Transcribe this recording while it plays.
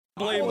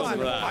blameless Hold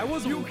for on. that. I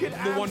wasn't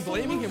the one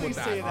blaming him with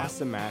say that.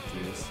 Austin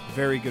Matthews,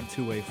 very good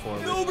two-way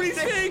forward. Nobody's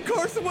saying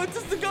Carson Wentz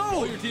is the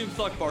go. Your team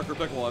sucks, Parker.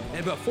 Pick one.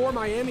 And before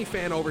Miami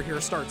fan over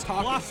here starts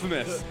talking,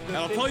 Blasphemous. And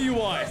I'll tell you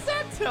why. What does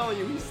that tell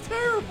you? He's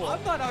terrible.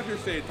 I'm not out here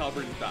saying Tom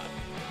Brady's bad.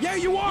 yeah,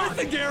 you are.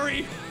 Listen,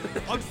 Gary.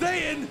 I'm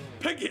saying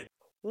pick it.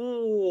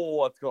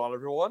 What's going on,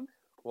 everyone?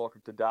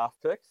 Welcome to Daft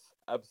Picks,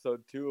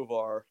 episode 2 of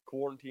our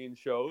quarantine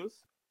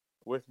shows.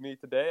 With me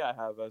today, I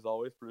have, as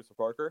always, producer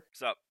Parker.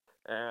 What's up?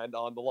 And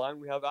on the line,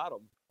 we have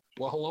Adam.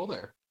 Well, hello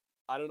there.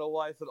 I don't know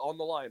why I said on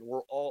the line.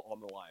 We're all on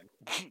the line.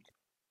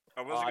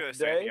 I wasn't going to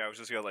say anything. I was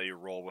just going to let you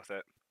roll with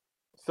it.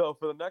 So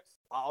for the next,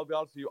 I'll be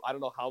honest with you, I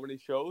don't know how many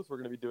shows. We're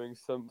going to be doing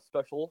some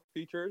special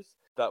features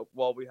that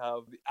while we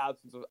have the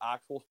absence of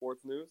actual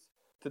sports news.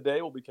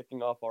 Today, we'll be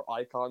kicking off our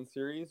Icon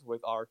series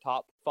with our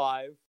top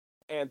 5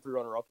 and 3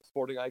 runner-up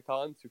sporting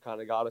icons who kind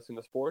of got us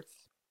into sports.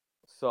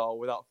 So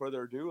without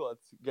further ado,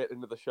 let's get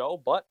into the show.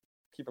 But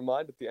keep in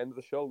mind, at the end of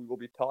the show, we will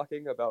be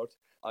talking about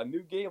a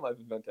new game I've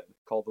invented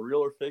called the Real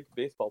or Fake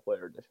Baseball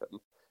Player Edition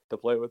to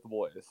play with the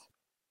boys.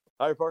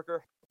 All right,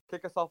 Parker,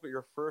 kick us off with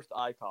your first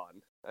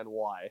icon and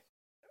why.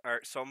 All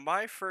right, so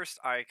my first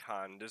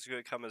icon, this is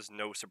going to come as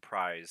no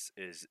surprise,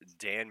 is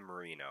Dan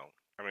Marino.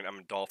 I mean, I'm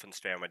a Dolphins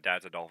fan. My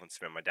dad's a Dolphins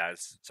fan. My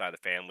dad's side of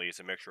the family is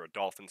a mixture of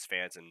Dolphins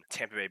fans and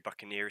Tampa Bay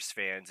Buccaneers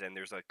fans. And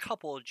there's a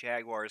couple of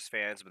Jaguars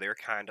fans, but they're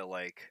kind of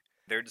like,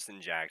 they're just in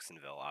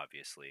Jacksonville,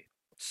 obviously.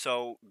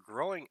 So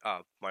growing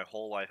up, my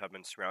whole life, I've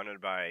been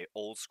surrounded by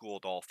old school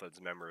Dolphins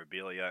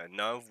memorabilia, and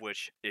none of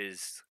which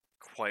is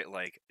quite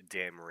like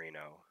Dan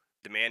Marino.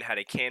 The man had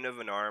a cannon of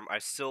an arm. I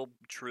still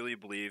truly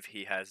believe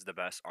he has the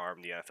best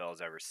arm the NFL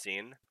has ever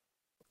seen.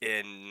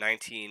 In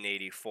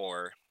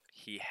 1984,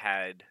 he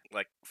had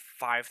like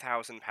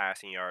 5,000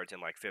 passing yards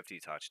and like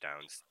 50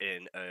 touchdowns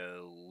in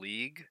a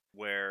league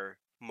where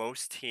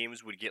most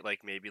teams would get like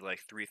maybe like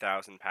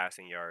 3,000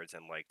 passing yards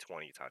and like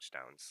 20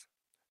 touchdowns.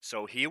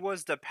 So he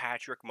was the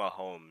Patrick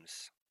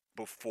Mahomes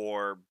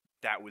before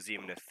that was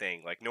even a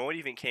thing. Like no one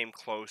even came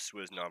close to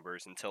his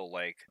numbers until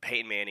like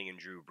Peyton Manning and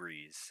Drew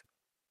Brees.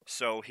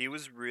 So he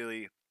was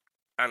really,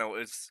 I don't know,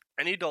 it's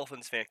any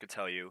Dolphins fan could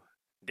tell you,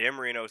 Dan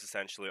Marino is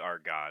essentially our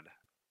god.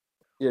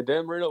 Yeah,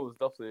 Dan Marino was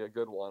definitely a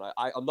good one.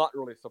 I'm not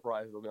really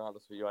surprised, to be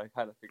honest with you. I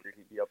kind of figured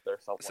he'd be up there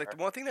somewhere. It's like the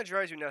one thing that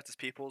drives me nuts is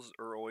people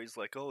are always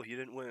like, oh, he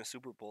didn't win a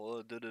Super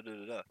Bowl,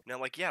 da-da-da-da-da. And I'm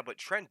like, yeah, but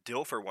Trent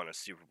Dilfer won a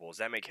Super Bowl. Does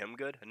that make him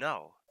good?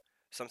 No.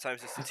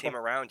 Sometimes it's the team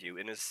around you.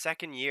 In his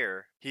second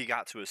year, he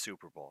got to a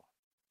Super Bowl.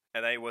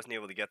 And then he wasn't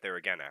able to get there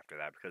again after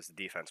that because the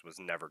defense was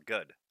never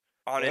good.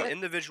 On an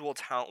individual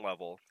talent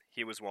level,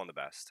 he was one of the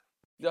best.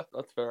 Yeah,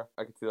 that's fair.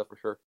 I can see that for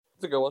sure.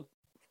 It's a good one.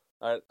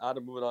 All right,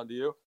 Adam, moving on to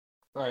you.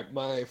 All right,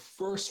 my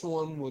first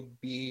one would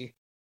be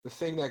the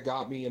thing that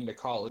got me into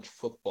college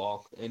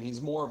football, and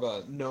he's more of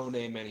a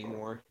no-name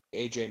anymore,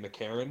 A.J.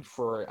 McCarron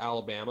for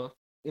Alabama.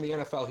 In the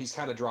NFL, he's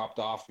kind of dropped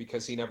off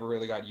because he never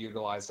really got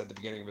utilized at the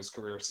beginning of his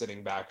career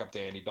sitting back up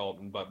to Andy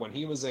Dalton. But when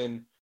he was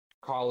in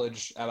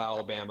college at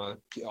Alabama,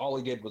 all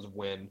he did was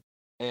win.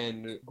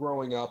 And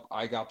growing up,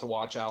 I got to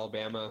watch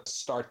Alabama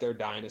start their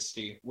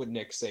dynasty with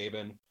Nick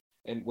Saban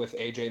and with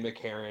A.J.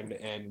 McCarron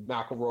and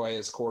McElroy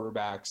as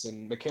quarterbacks.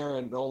 And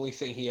McCarron, the only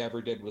thing he ever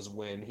did was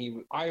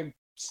win. I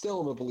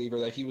still am a believer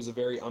that he was a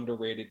very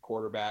underrated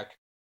quarterback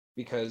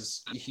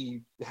because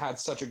he had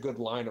such a good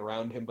line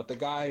around him. But the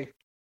guy,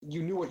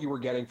 you knew what you were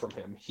getting from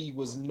him. He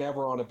was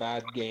never on a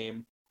bad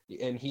game,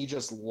 and he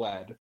just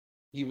led.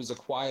 He was a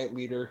quiet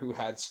leader who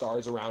had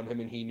stars around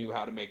him, and he knew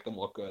how to make them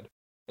look good.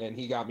 And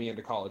he got me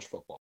into college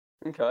football.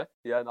 Okay.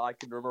 Yeah, and I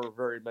can remember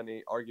very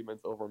many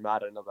arguments over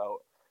Madden about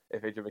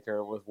if A.J.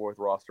 McCarron was worth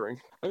rostering.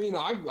 I mean,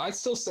 I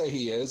still say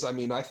he is. I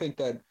mean, I think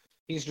that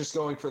he's just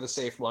going for the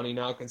safe money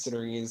now,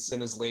 considering he's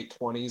in his late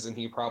 20s, and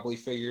he probably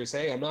figures,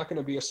 hey, I'm not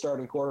going to be a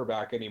starting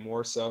quarterback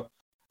anymore, so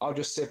I'll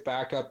just sit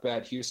back up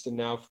at Houston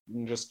now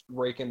and just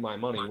rake in my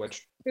money,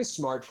 which is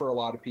smart for a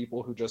lot of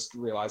people who just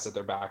realize that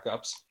they're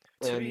backups.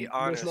 To be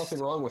honest, there's nothing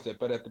wrong with it,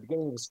 but at the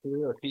beginning of his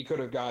career, if he could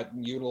have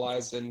gotten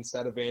utilized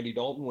instead of Andy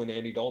Dalton when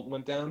Andy Dalton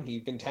went down, he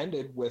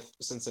contended with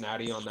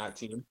Cincinnati on that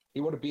team. He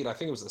would have beat, I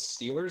think it was the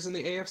Steelers in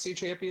the AFC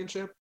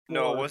Championship.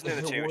 No, it wasn't in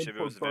the championship,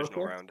 it was the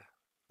divisional round.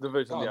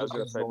 Division, yeah, I was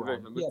going to say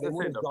round. division. Yeah,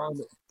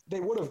 they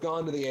would have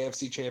gone to the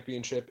AFC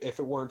Championship if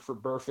it weren't for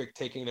Burfict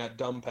taking that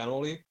dumb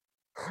penalty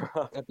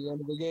at the end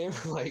of the game.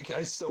 Like,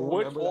 I still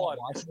remember that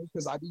watching it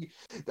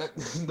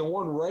because the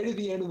one right at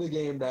the end of the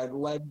game that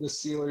led the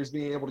Steelers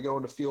being able to go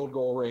into field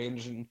goal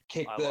range and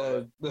kick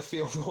the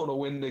field goal to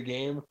win the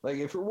game. Like,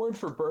 if it weren't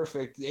for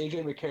Burfict,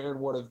 A.J. McCarron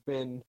would have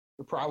been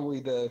probably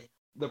the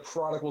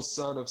prodigal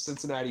son of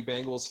Cincinnati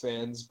Bengals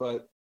fans,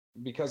 but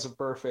because of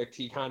Burfict,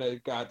 he kind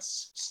of got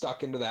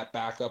stuck into that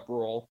backup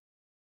role.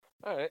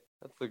 All right,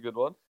 that's a good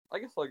one. I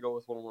guess I'll go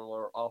with one of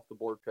our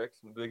off-the-board picks.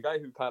 The guy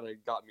who kind of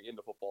got me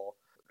into football,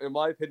 in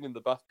my opinion,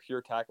 the best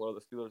pure tackler the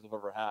Steelers have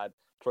ever had,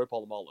 Troy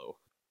Polamalu.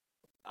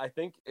 I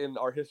think in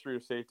our history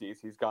of safeties,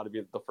 he's got to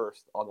be the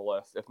first on the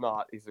list. If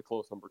not, he's a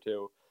close number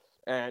 2.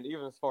 And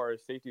even as far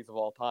as safeties of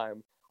all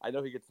time, I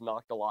know he gets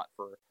knocked a lot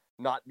for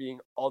not being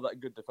all that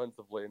good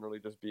defensively and really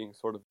just being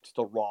sort of just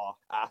a raw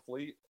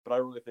athlete. But I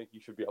really think he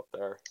should be up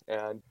there.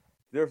 And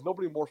there's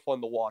nobody more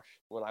fun to watch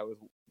when I was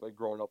like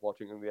growing up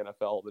watching in the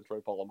NFL than Troy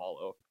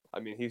Polamalu. I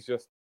mean, he's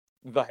just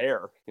the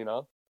hair, you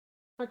know?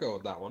 I go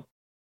with that one.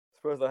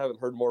 Suppose I haven't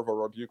heard more of a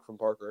rebuke from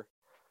Parker.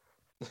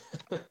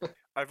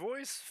 I've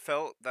always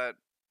felt that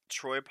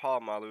Troy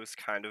Polamalu's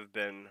kind of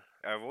been.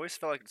 I've always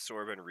felt like it's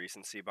sort of been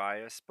recency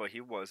bias, but he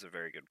was a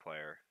very good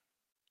player.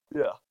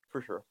 Yeah,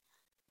 for sure.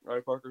 All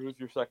right, Parker, who's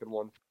your second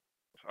one?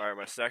 All right,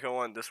 my second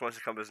one. This one's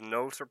come as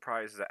no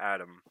surprise to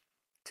Adam.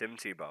 Tim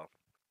Tebow.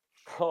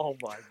 Oh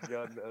my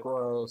goodness.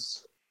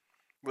 Gross.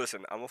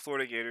 Listen, I'm a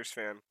Florida Gators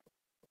fan.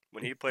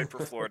 When he played for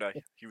Florida,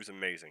 he was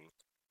amazing.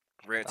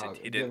 Granted,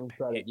 he Give him didn't.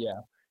 credit,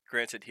 yeah.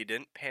 Granted, he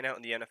didn't pan out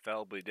in the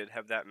NFL, but he did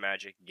have that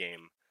magic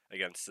game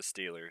against the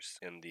Steelers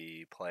in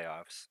the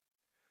playoffs.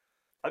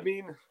 I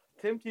mean,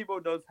 Tim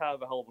Tebow does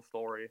have a hell of a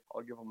story.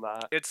 I'll give him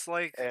that. It's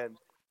like And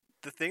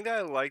the thing that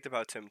I liked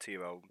about Tim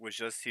Tebow was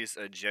just he's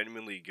a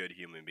genuinely good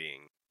human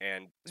being.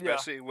 And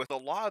especially with a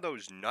lot of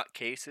those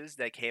nutcases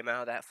that came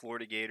out of that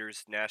Florida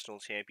Gators national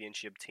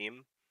championship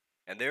team,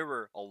 and there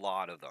were a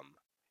lot of them,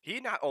 he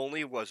not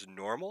only was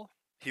normal,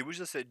 he was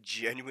just a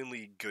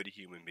genuinely good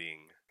human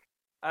being.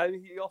 and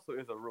he also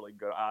is a really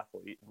good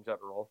athlete in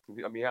general.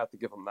 I mean, you have to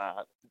give him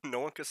that. No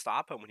one could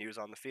stop him when he was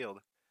on the field.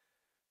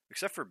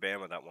 Except for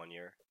Bama that one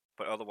year.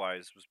 But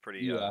otherwise was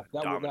pretty that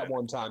dominant.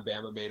 one time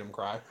Bama made him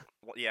cry.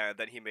 Well, yeah,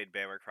 then he made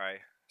Bama cry.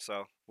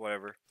 So,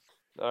 whatever.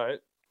 All right.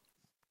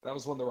 That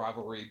was when the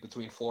rivalry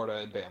between Florida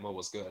and Bama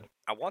was good.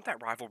 I want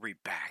that rivalry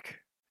back.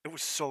 It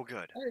was so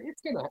good.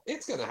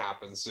 It's gonna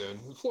happen soon.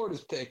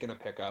 Florida's taking a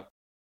pickup.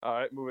 All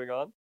right, moving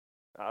on.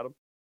 Adam.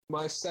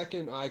 My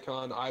second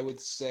icon, I would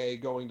say,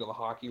 going to the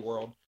hockey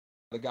world,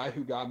 the guy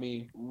who got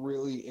me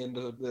really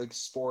into the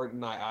sport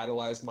and I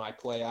idolized my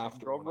play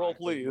after. Drum roll,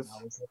 please.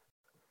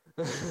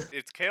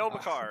 It's Cale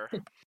Makar.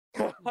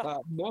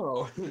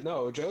 No,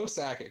 Joe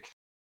Sakic.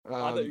 I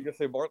thought you were gonna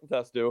say Martin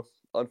Testu.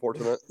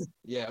 Unfortunate.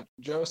 Yeah,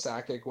 Joe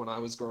Sakic. When I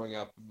was growing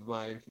up,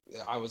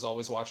 I was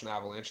always watching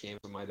Avalanche games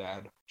with my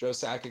dad. Joe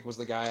Sakic was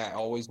the guy I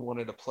always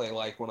wanted to play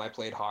like when I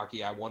played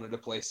hockey. I wanted to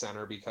play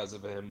center because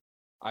of him.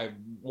 I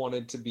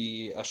wanted to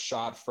be a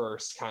shot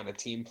first kind of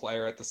team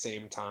player at the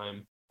same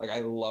time. Like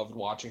I loved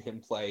watching him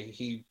play.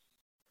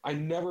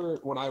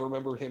 When I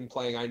remember him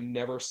playing, I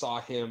never saw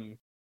him.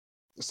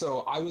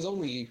 So I was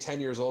only 10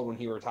 years old when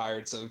he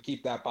retired, so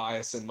keep that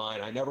bias in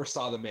mind. I never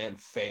saw the man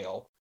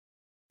fail.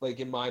 Like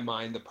in my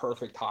mind, the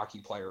perfect hockey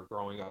player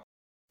growing up.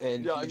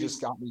 And he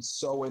just got me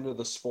so into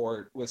the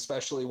sport,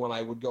 especially when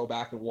I would go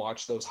back and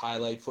watch those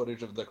highlight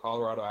footage of the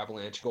Colorado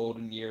Avalanche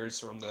golden years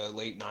from the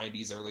late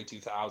 90s, early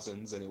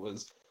 2000s. And it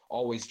was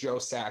always Joe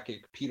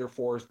Sakic, Peter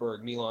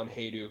Forsberg, Milan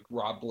Hajduk,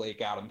 Rob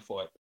Blake, Adam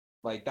Foote.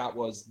 Like that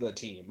was the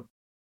team.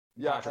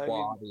 Yeah, Patrick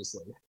Waugh,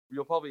 obviously.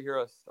 You'll probably hear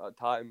us at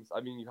times.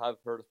 I mean, you have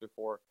heard us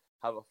before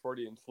have a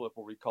Freudian slip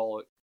where we call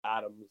it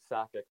Adam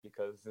Sakic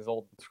because his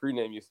old screen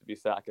name used to be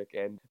Sakic,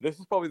 and this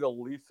is probably the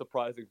least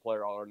surprising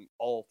player on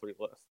all three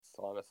lists,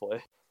 honestly.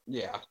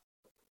 Yeah.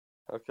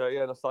 Okay,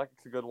 yeah, no,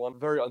 Sakic's a good one.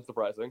 Very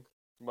unsurprising.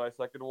 My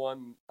second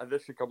one, and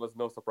this should come as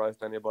no surprise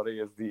to anybody,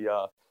 is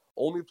the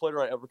only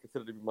player I ever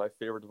considered to be my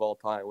favorite of all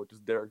time, which is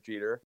Derek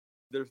Jeter.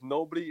 There's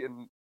nobody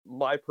in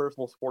my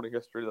personal sporting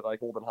history that I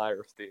hold in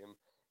higher esteem.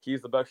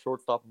 He's the best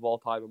shortstop of all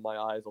time in my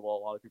eyes, although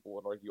a lot of people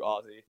would argue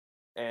Ozzie.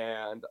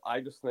 And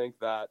I just think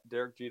that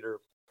Derek Jeter,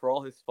 for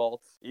all his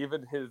faults,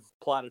 even his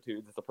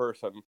platitudes as a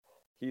person,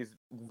 he's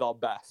the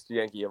best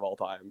Yankee of all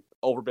time.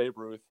 Over Babe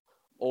Ruth,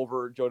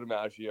 over Joe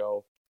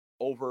DiMaggio,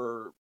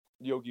 over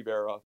Yogi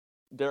Berra.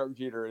 Derek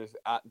Jeter is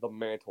at the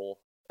mantle,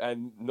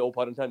 and no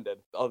pun intended,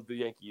 of the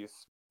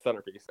Yankees'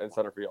 centerpiece and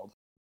center field.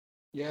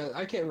 Yeah,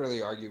 I can't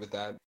really argue with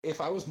that.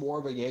 If I was more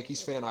of a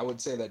Yankees fan, I would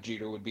say that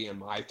Jeter would be in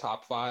my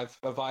top 5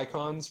 of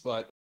icons,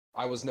 but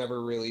I was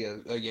never really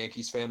a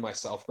Yankees fan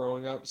myself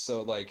growing up,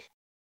 so like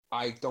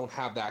I don't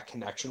have that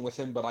connection with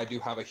him, but I do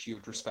have a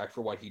huge respect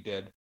for what he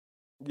did.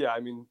 Yeah, I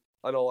mean,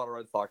 I know a lot of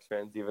Red Sox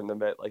fans even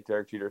admit like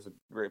Derek Jeter's a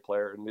great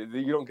player, and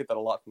you don't get that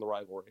a lot from the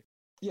rivalry.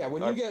 Yeah,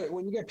 when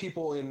you get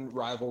people in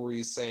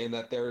rivalries saying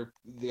that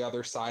the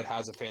other side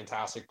has a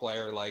fantastic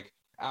player, like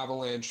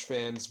Avalanche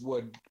fans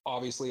would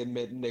obviously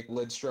admit Nick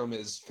Lidstrom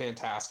is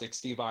fantastic,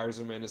 Steve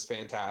Yzerman is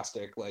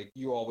fantastic. Like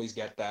you always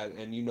get that,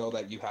 and you know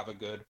that you have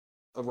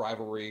a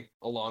rivalry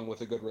along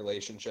with a good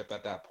relationship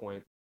at that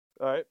point.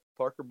 All right,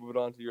 Parker,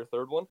 moving on to your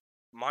third one.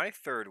 My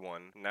third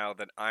one, now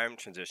that I'm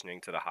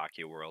transitioning to the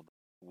hockey world,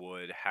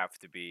 would have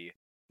to be,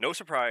 no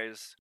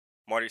surprise,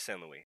 Marty St.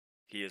 Louis.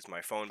 He is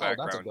my phone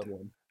background. That's a good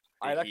one.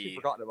 I'd actually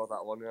forgotten about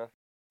that one, yeah.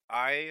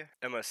 I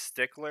am a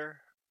stickler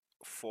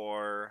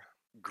for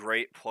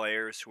great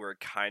players who are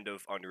kind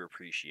of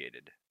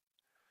underappreciated.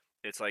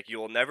 It's like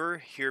you'll never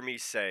hear me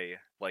say,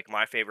 like,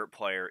 my favorite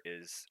player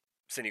is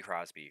Sidney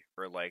Crosby,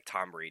 or like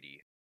Tom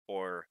Brady,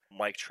 or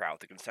Mike Trout,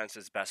 the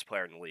consensus best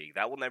player in the league.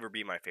 That will never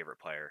be my favorite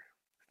player.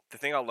 The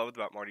thing I loved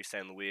about Marty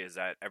St. Louis is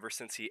that ever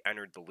since he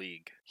entered the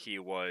league, he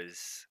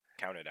was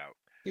counted out.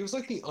 He was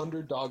like the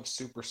underdog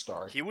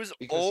superstar He was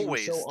because he was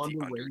always so the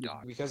underrated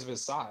underdog. because of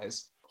his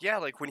size. Yeah,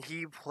 like when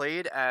he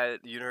played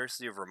at the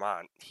University of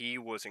Vermont, he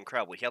was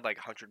incredible. He had like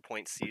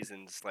 100-point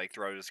seasons like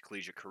throughout his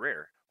collegiate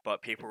career.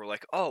 But people were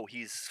like, "Oh,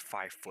 he's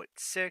 5'6",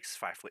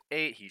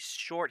 5'8". He's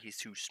short. He's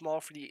too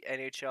small for the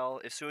NHL.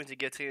 As soon as he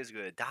gets in, he's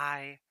gonna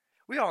die."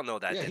 We all know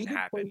that Yeah, he didn't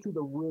did play happen. through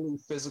the really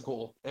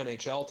physical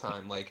NHL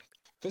time. Like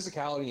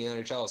physicality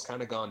in NHL has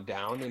kind of gone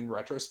down in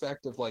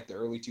retrospect of like the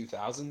early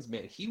 2000s.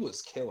 Man, he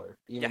was killer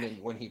even Yeah.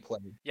 when he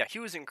played. Yeah, he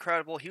was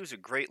incredible. He was a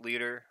great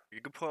leader.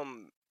 You could put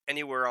him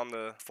anywhere on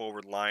the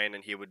forward line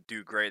and he would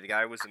do great. The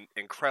guy was an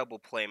incredible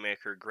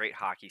playmaker, great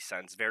hockey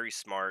sense, very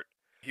smart.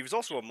 He was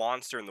also a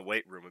monster in the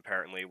weight room,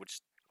 apparently,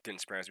 which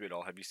didn't surprise me at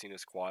all. Have you seen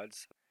his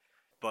quads?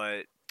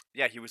 But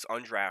yeah, he was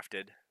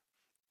undrafted,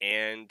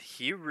 and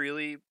he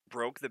really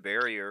broke the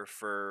barrier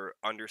for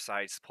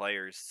undersized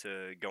players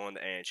to go in the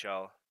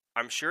NHL.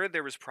 I'm sure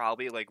there was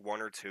probably like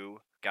one or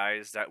two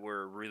guys that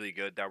were really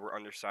good that were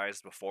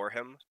undersized before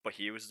him, but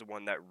he was the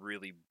one that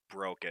really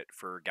broke it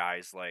for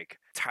guys like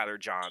Tyler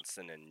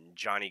Johnson and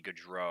Johnny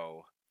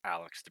Gaudreau,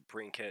 Alex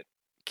DeBrincat,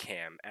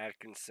 Cam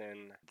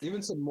Atkinson.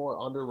 Even some more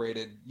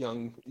underrated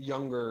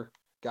younger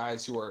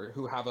guys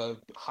who have a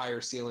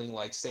higher ceiling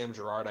like Sam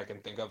Girard I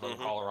can think of in Mhm.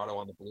 Colorado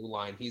on the blue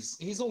line.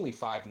 He's only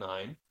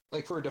 5'9".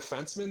 Like for a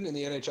defenseman in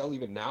the NHL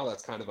even now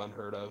that's kind of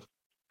unheard of.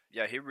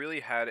 Yeah, he really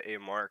had a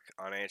mark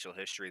on NHL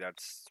history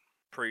that's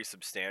pretty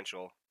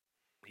substantial.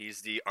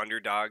 He's the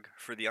underdog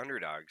for the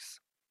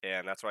underdogs,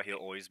 and that's why he'll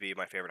always be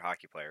my favorite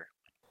hockey player.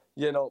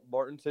 Yeah, no,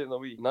 Martin St.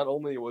 Louis, not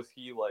only was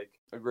he like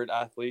a great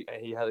athlete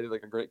and he had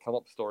like a great come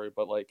up story,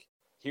 but like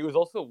he was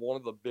also one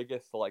of the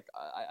biggest, like,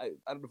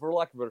 for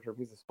lack of a better term,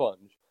 he's a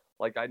sponge.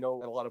 Like, I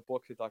know in a lot of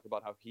books they talk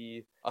about how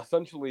he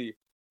essentially,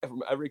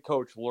 from every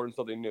coach, learned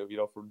something new. You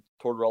know, from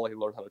Tortorella, he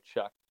learned how to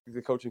check. He's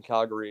a coach in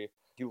Calgary,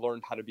 he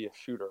learned how to be a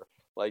shooter.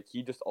 Like,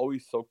 he just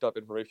always soaked up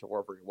information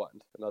wherever he went,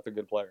 and that's a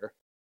good player.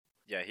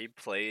 Yeah, he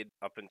played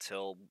up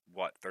until,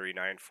 what,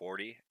 39,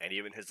 40? And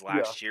even his Yeah.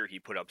 last year, he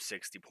put up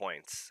 60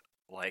 points.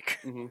 Like,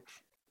 hmm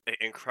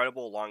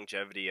incredible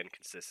longevity and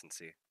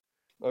consistency.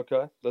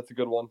 Okay, that's a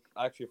good one.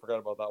 I actually forgot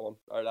about that one.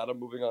 All right, Adam,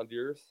 moving on to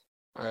yours.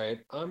 All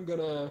right, I'm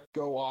gonna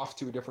go off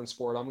to a different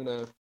sport.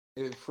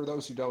 For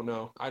those who don't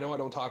know I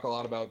don't talk a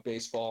lot about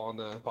baseball on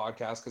the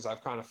podcast because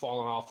I've kind of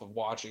fallen off of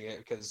watching it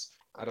because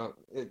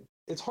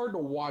it's hard to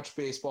watch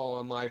baseball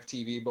on live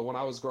TV. But when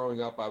I was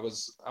growing up, I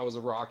was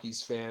a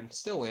Rockies fan,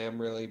 still am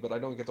really, but I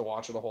don't get to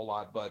watch it a whole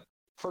lot. But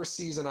first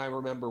season I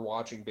remember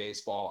watching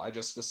baseball, I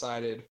just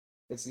decided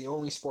it's the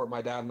only sport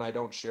my dad and I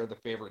don't share the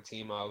favorite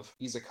team of.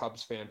 He's a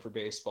Cubs fan for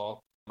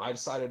baseball. I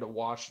decided to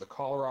watch the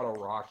Colorado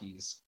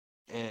Rockies.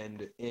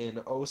 And in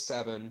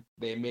 2007,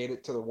 they made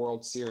it to the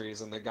World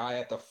Series, and the guy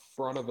at the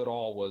front of it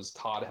all was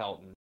Todd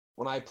Helton.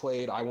 When I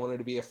played, I wanted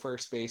to be a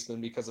first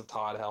baseman because of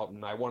Todd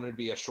Helton. I wanted to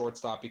be a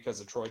shortstop because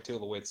of Troy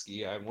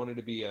Tulowitzki. I wanted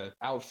to be an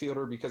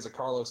outfielder because of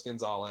Carlos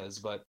Gonzalez,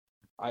 but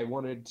I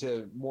wanted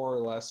to more or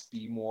less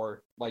be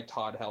more like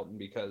Todd Helton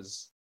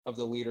because of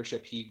the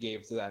leadership he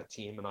gave to that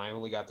team, and I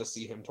only got to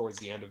see him towards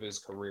the end of his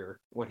career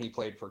when he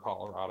played for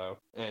Colorado.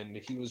 And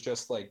he was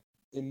just like,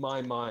 in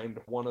my mind,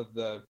 one of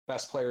the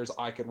best players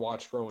I could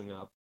watch growing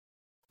up.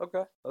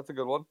 Okay, that's a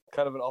good one.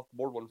 Kind of an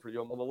off-the-board one for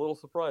you. I'm a little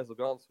surprised, I'll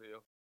be honest with you.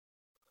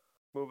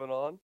 Moving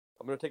on,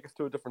 I'm going to take us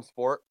to a different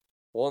sport.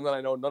 One that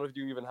I know none of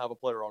you even have a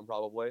player on,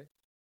 probably.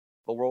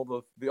 The world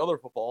of the other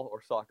football,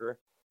 or soccer,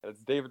 and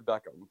it's David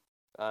Beckham.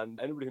 And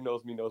anybody who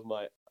knows me knows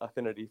my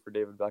affinity for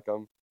David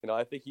Beckham. You know,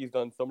 I think he's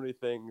done so many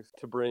things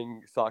to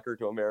bring soccer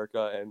to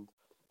America, and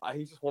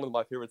he's just one of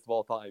my favorites of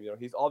all time. You know,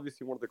 he's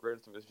obviously one of the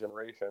greatest of his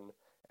generation.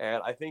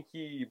 And I think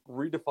he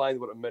redefined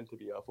what it meant to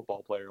be a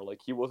football player. Like,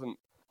 he wasn't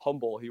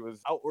humble, he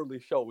was outwardly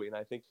showy. And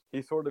I think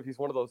he's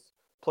one of those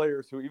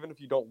players who, even if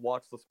you don't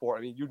watch the sport,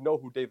 I mean, you know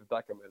who David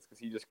Beckham is because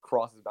he just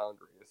crosses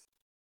boundaries.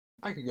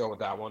 I could go with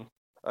that one.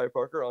 All right,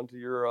 Parker, on to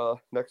your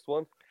next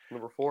one,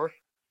 number 4.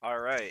 All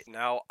right,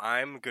 now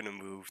I'm going to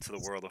move to the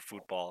world of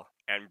football.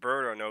 And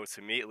Berto knows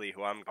immediately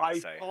who I'm going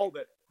to say. I called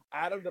it.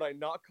 Adam, did I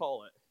not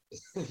call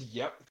it?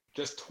 Yep.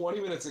 Just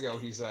 20 minutes ago,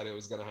 he said it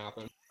was going to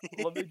happen.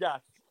 Let me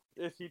guess.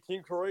 Is he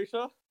Team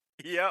Croatia?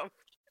 Yep.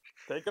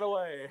 Take it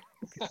away.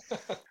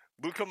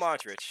 Luka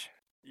Modric.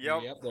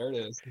 Yep. Yep, there it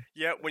is.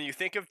 Yeah, when you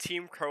think of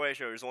Team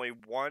Croatia, there's only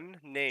one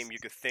name you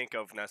could think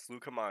of, and that's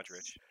Luka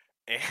Modric.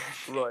 And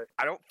Right.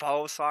 I don't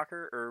follow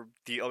soccer or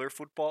the other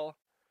football.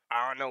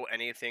 I don't know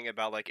anything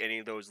about like any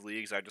of those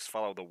leagues. I just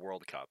follow the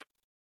World Cup.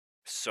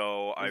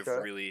 So I've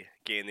Okay. really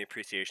gained the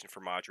appreciation for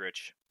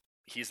Modric.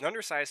 He's an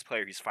undersized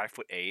player. He's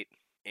 5'8",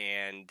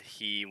 and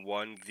he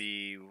won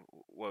the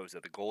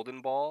the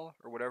Golden Ball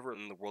or whatever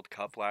in the World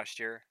Cup last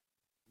year.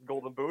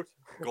 Golden Boot?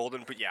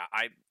 But yeah,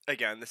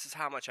 this is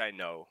how much I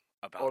know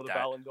about Or the that.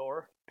 Ballon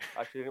d'Or?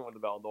 Actually, he didn't win the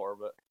Ballon d'Or,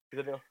 but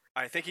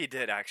I think he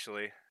did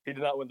actually. he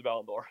did not win the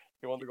Ballon d'Or.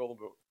 He won the Golden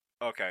Boot.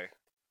 Okay.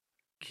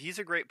 He's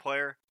a great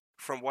player.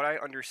 From what I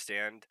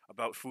understand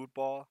about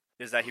football,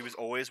 is that he was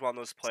always one of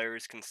those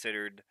players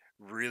considered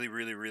really,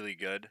 really, really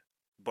good,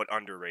 but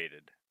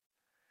underrated.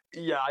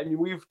 Yeah, I mean,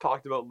 we've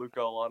talked about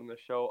Luka a lot on this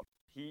show.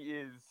 he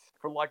is,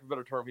 for lack of a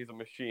better term, he's a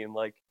machine.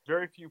 Like,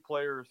 very few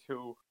players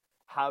who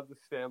have the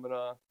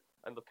stamina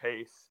and the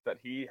pace that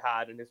he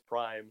had in his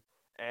prime.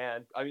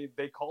 And, I mean,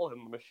 they call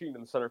him the machine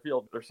in the center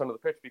field or center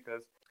of the pitch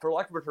because, for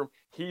lack of a better term,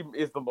 he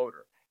is the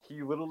motor.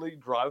 He literally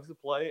drives the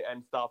play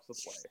and stops the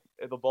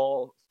play. The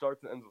ball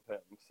starts and ends with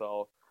him.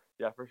 So,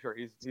 yeah, for sure,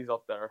 he's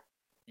up there.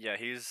 Yeah,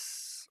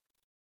 he's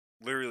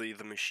literally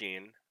the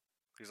machine.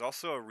 He's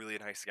also a really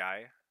nice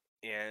guy.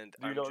 And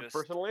Do you know him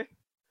personally?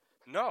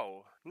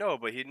 No,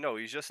 but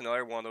he's just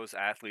another one of those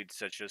athletes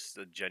that's just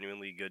a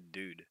genuinely good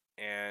dude.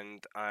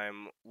 And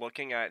I'm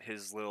looking at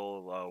his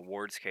little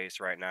awards case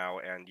right now,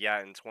 and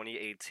yeah, in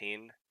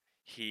 2018,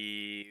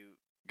 he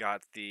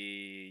got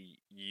the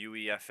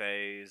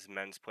UEFA's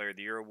Men's Player of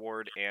the Year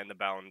award and the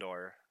Ballon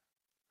d'Or.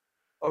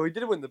 Oh, he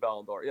did win the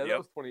Ballon d'Or. Yeah, Yep. that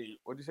was 20.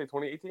 What did you say?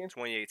 2018.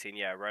 2018,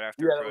 yeah, right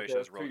after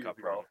Croatia's okay, World Cup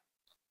run.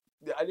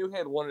 Yeah, I knew he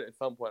had won it at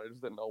some point. I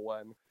just didn't know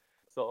when.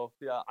 So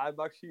yeah, I'm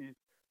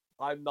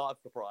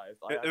not surprised.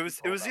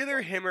 It was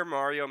either him or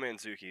Mario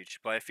Mandzukic,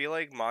 but I feel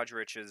like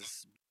Modric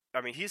is. I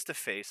mean, he's the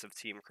face of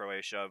Team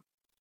Croatia.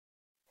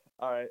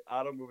 All right,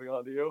 Adam, moving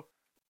on to you.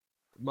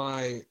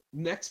 My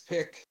next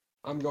pick,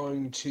 I'm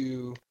going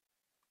to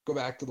go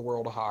back to the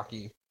world of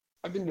hockey.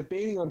 I've been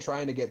debating on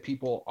trying to get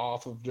people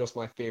off of just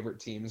my favorite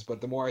teams, but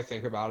the more I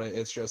think about it,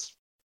 it's just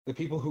the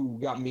people who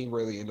got me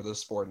really into this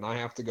sport, and I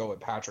have to go with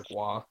Patrick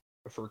Waugh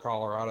for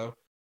Colorado.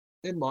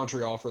 In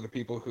Montreal for the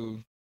people who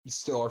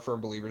still are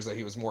firm believers that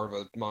he was more of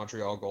a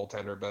Montreal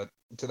goaltender, but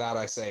to that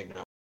I say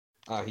no.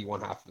 He won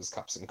half of his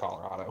cups in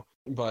Colorado.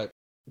 But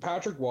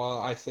Patrick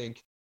Waugh, I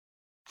think,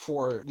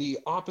 for the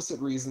opposite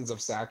reasons of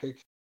Sakic,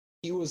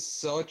 he was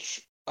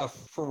such a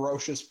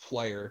ferocious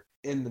player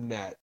in the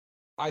net.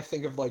 I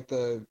think of like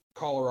the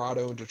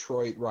Colorado and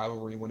Detroit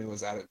rivalry when it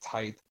was at its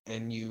height,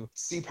 and you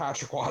see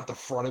Patrick Waugh at the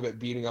front of it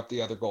beating up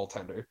the other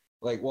goaltender.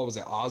 Like, what was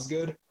it,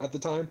 Osgood at the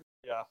time?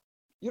 Yeah.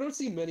 You don't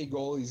see many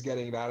goalies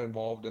getting that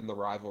involved in the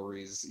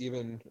rivalries,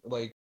 even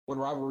like when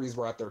rivalries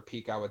were at their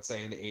peak, I would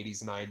say in the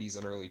 80s, 90s,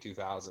 and early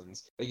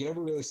 2000s. Like, you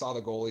never really saw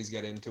the goalies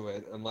get into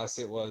it unless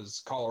it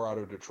was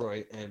Colorado,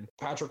 Detroit, and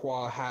Patrick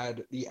Waugh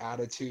had the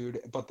attitude,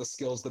 but the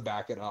skills to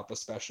back it up,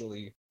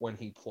 especially when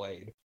he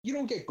played. You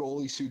don't get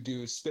goalies who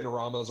do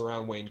spinoramas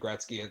around Wayne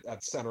Gretzky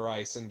at center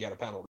ice and get a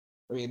penalty.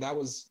 I mean, that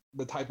was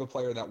the type of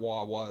player that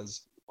Waugh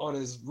was. On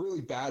his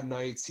really bad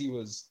nights, he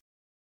was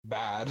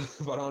bad,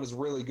 but on his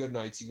really good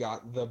nights, you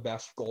got the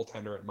best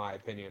goaltender, in my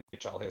opinion, in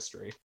NHL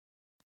history.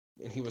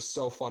 And he was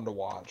so fun to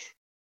watch.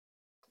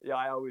 Yeah,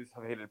 I always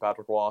have hated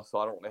Patrick Waugh, so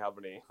I don't really have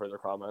any further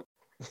comment.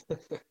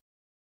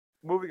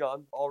 Moving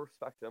on, I'll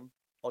respect him.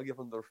 I'll give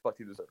him the respect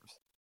he deserves.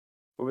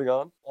 Moving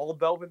on, I'll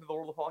delve into the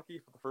world of hockey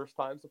for the first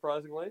time,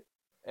 surprisingly.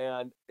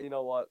 And you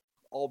know what?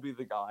 I'll be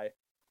the guy.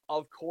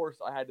 Of course,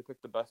 I had to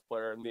pick the best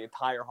player in the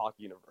entire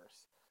hockey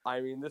universe.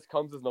 I mean, this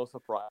comes as no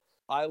surprise.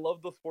 I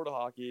love the sport of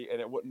hockey,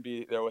 and it wouldn't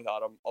be there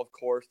without him. Of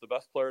course, the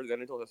best player in the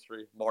NHL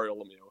history, Mario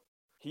Lemieux.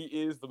 He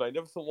is the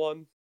magnificent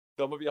one.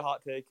 That might be a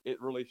hot take.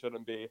 It really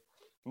shouldn't be.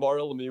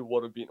 Mario Lemieux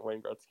would have beaten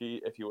Wayne Gretzky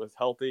if he was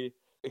healthy.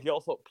 He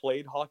also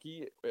played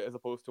hockey as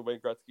opposed to Wayne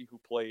Gretzky, who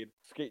played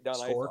skate down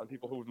ice on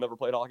people who've never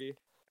played hockey.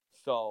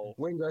 So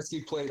Wayne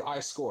Gretzky played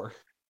I score.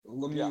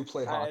 Lemieux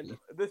played hockey. And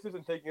this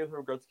isn't taking it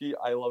from Gretzky.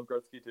 I love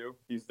Gretzky too.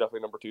 He's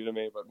definitely number 2 to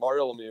me. But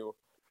Mario Lemieux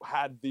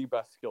had the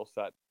best skill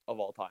set of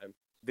all time.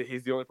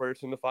 He's the only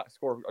person to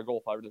score a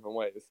goal 5 different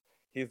ways.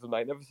 He's the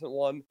magnificent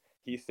one.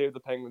 He saved the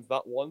Penguins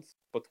not once,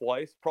 but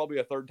twice. Probably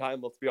a third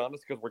time, let's be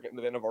honest, because we're getting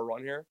to the end of our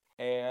run here.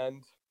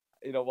 And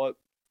you know what?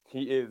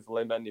 He is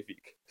Le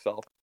Magnifique. So,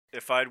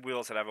 if I had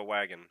wheels, I'd have a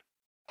wagon.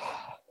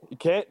 You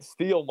can't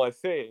steal my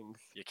sayings.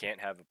 You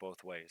can't have it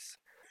both ways.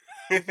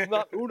 This is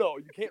not Uno.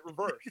 You can't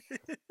reverse.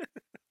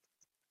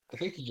 I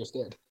think you just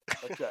did.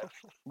 Okay.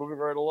 Moving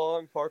right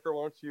along. Parker,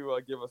 why don't you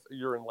give us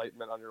your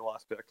enlightenment on your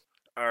last pick?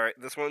 All right.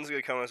 This one's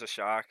going to come as a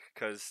shock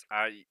because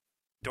I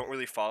don't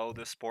really follow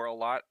this sport a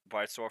lot, but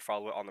I sort of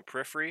follow it on the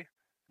periphery.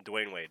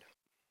 Dwayne Wade,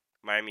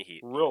 Miami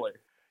Heat. Really?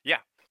 Yeah.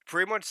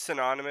 Pretty much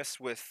synonymous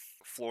with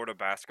Florida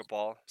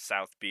basketball,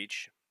 South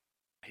Beach.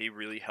 He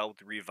really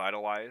helped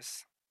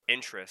revitalize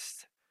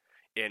interest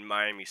in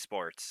Miami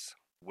sports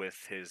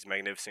with his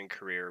magnificent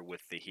career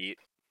with the Heat.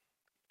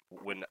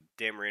 When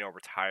Dan Marino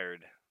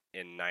retired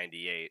in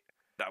 '98,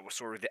 that was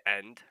sort of the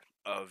end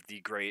of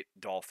the great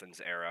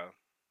Dolphins era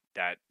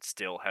that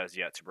still has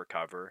yet to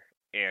recover.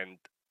 And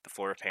the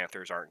Florida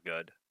Panthers aren't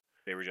good.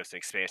 They were just an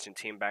expansion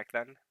team back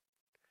then.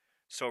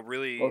 So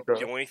really,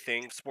 the only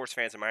thing sports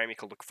fans in Miami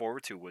could look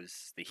forward to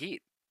was the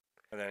Heat.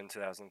 And then in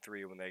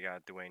 2003, when they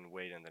got Dwayne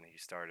Wade, and then he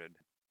started,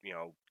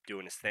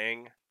 doing his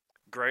thing.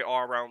 Great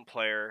all-around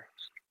player.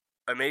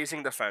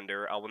 Amazing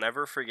defender. I will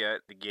never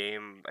forget the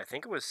game, I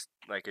think it was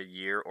like a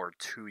year or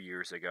 2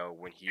 years ago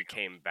when he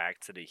came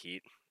back to the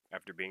Heat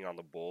after being on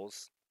the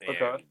Bulls.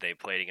 And they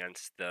played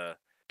against the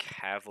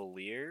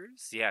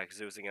Cavaliers? Yeah, because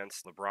it was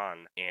against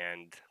LeBron.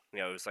 And,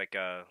 it was like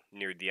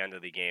near the end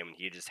of the game,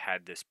 he just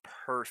had this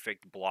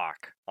perfect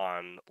block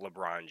on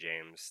LeBron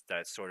James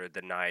that sort of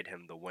denied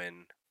him the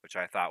win, which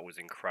I thought was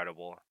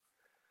incredible.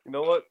 You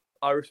know what?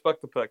 I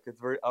respect the pick. It's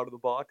very out of the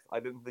box. I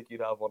didn't think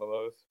you'd have one of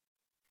those.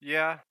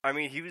 Yeah, I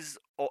mean, he was,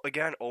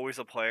 again, always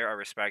a player I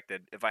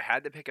respected. If I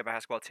had to pick a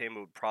basketball team, it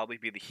would probably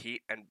be the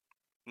Heat, and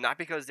not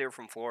because they were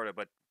from Florida,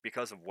 but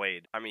because of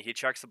Wade. I mean, he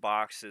checks the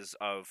boxes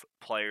of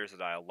players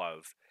that I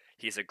love.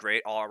 He's a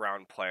great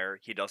all-around player.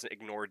 He doesn't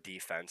ignore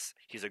defense.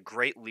 He's a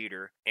great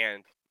leader,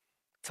 and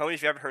tell me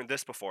if you haven't heard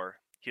this before.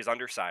 He's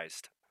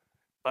undersized.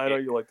 I know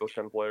you like those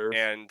kind of players.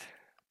 And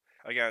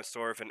again,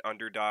 sort of an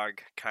underdog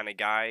kind of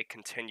guy,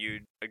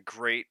 continued a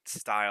great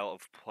style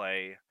of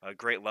play, a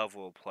great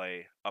level of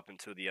play up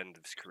until the end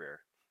of his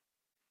career.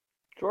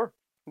 Sure.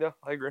 Yeah,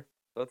 I agree.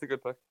 That's a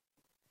good pick.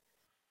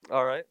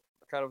 All right.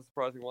 Kind of a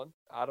surprising one.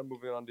 Adam,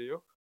 moving on to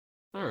you.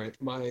 All right,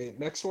 my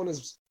next one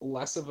is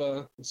less of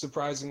a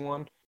surprising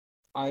one.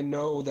 I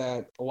know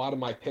that a lot of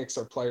my picks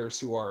are players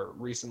who are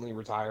recently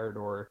retired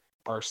or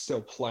are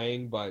still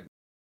playing, but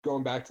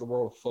going back to the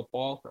world of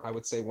football, I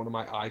would say one of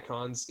my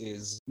icons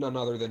is none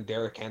other than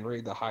Derrick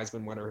Henry, the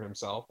Heisman winner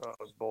himself. Oh,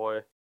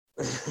 boy.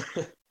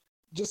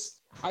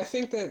 I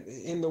think that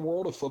in the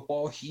world of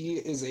football, he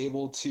is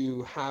able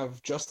to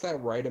have just that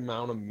right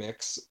amount of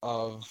mix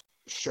of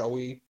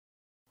showy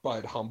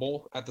but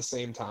humble at the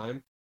same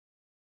time.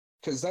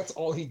 Because that's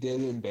all he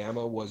did in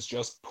Bama was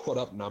just put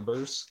up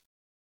numbers.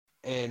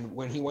 And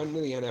when he went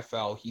into the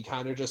NFL, he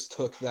kind of just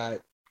took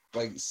that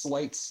like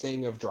slight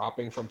sting of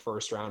dropping from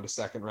first round to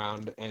second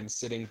round and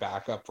sitting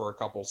back up for a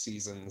couple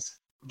seasons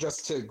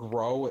just to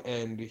grow.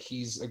 And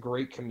he's a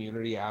great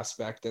community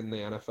aspect in the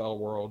NFL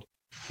world.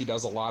 He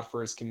does a lot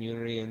for his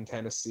community in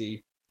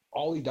Tennessee.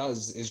 All he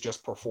does is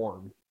just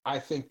perform. I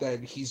think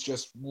that he's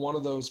just one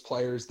of those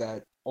players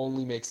that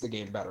only makes the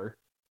game better.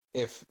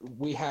 If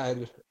we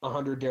had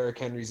 100 Derrick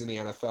Henrys in the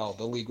NFL,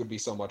 the league would be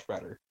so much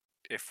better.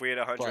 If we had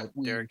 100 But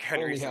we Derrick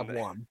only Henrys have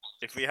one.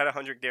 if we had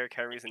 100 Derrick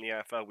Henrys in the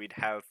NFL, we'd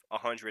have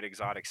 100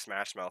 exotic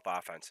smash mouth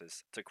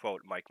offenses, to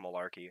quote Mike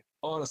Mularkey.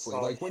 Honestly,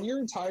 Oh. like when your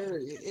entire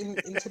in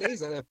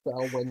today's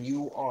NFL, when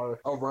you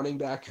are a running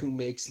back who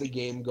makes the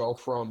game go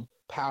from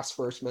pass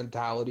first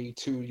mentality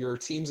to your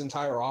team's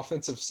entire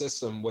offensive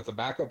system with a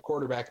backup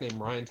quarterback named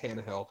Ryan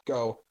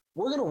Tannehill,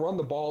 we're going to run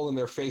the ball in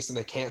their face and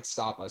they can't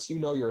stop us. You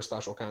know you're a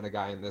special kind of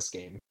guy in this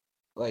game.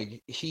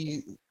 Like,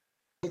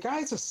 the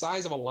guy's the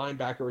size of a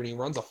linebacker and he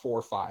runs a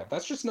 4.5.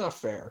 That's just not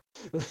fair.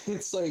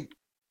 It's like,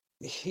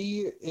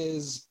 he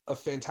is a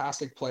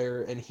fantastic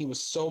player and he was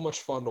so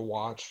much fun to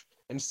watch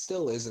and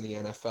still is in the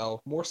NFL,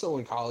 more so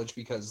in college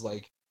because,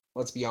 like,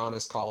 let's be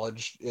honest,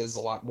 college is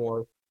a lot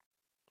more,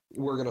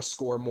 we're going to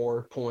score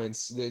more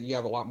points. You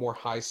have a lot more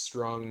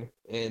high-strung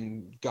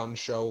and gun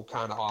show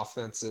kind of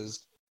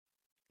offenses.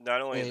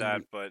 Not only And-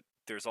 that, but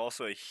there's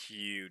also a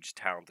huge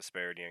talent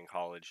disparity in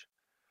college.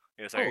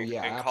 It's Oh, like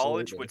yeah, in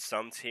college absolutely. with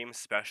some teams,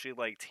 especially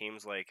like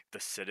teams like the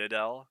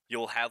Citadel,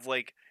 you'll have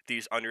like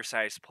these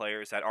undersized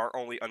players that aren't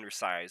only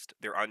undersized,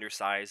 they're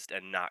undersized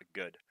and not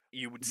good.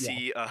 You would Yeah.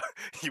 see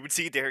you would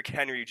see Derrick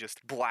Henry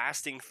just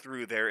blasting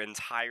through their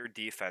entire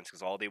defense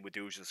because all they would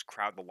do is just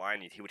crowd the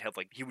line. And he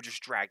would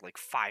just drag like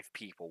 5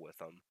 people with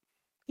him.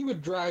 He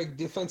would drag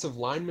defensive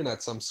linemen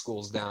at some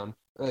schools down.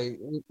 Like,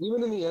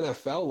 even in the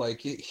NFL,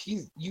 like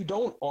you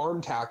don't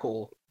arm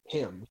tackle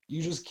him.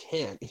 You just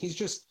can't. He's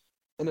just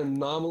an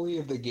anomaly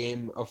of the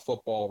game of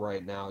football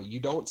right now. You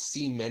don't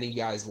see many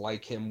guys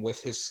like him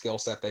with his skill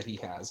set that he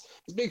has.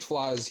 His big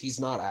flaw is he's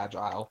not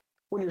agile.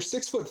 When you're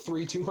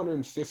 6'3",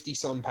 250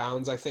 some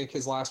pounds, I think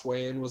his last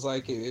weigh-in was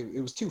like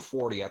it was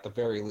 240 at the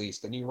very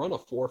least, and you run a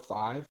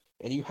 4.5.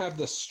 And you have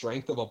the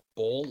strength of a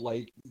bull,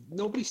 like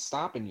nobody's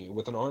stopping you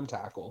with an arm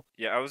tackle.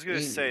 Yeah, I was gonna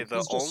say the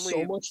He's just only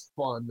so much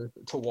fun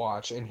to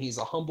watch, and he's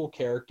a humble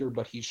character,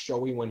 but he's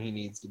showy when he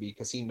needs to be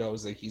because he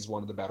knows that he's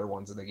one of the better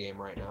ones in the game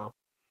right now.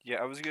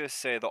 Yeah, I was gonna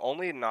say the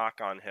only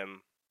knock on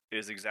him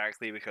is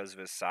exactly because of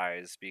his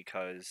size.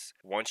 Because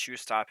once you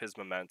stop his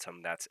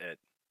momentum, that's it.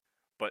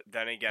 But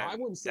then again, I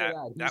wouldn't say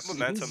that. that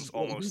momentum's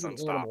almost he's an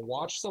unstoppable. animal.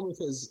 Watch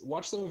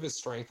some of his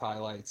strength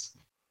highlights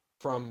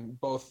from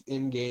both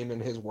in game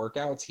and his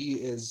workouts. He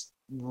is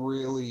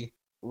really,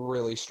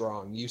 really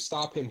strong. You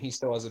stop him, he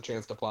still has a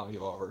chance to plow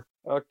you over.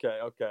 Okay.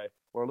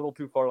 We're a little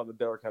too far on the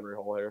Derrick Henry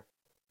hole here.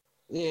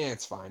 Yeah,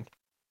 it's fine.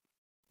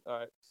 All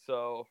right.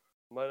 So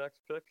my last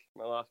pick,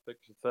 I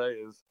should say,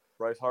 is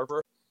Bryce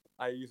Harper.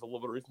 I use a little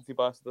bit of recency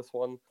bias to this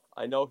one.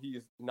 I know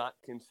he's not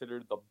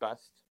considered the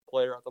best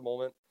player at the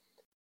moment.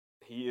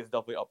 He is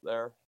definitely up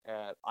there,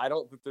 and I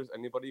don't think there's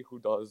anybody who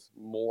does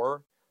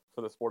more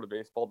for the sport of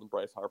baseball than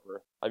Bryce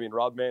Harper. I mean,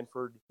 Rob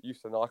Manfred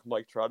used to knock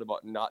Mike Trout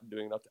about not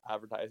doing enough to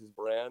advertise his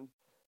brand.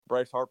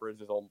 Bryce Harper is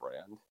his own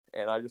brand,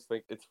 and I just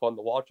think it's fun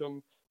to watch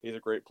him. He's a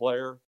great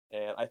player,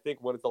 and I think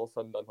when it's all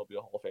said and done, he'll be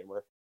a Hall of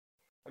Famer.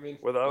 I mean,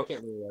 Without- I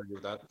can't really argue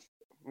with that.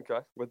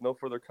 Okay, with no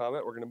further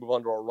comment, we're going to move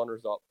on to our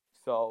runners-up.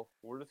 So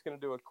we're just going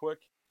to do a quick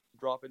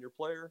drop in your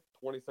player,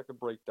 20-second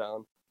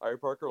breakdown. All right,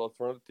 Parker, let's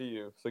run it to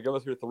you. So give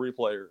us your 3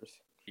 players.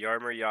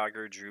 Yarmer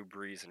Yager, Drew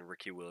Brees, and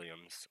Ricky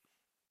Williams.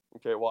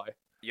 Okay, why?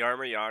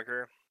 Yarmer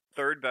Yager,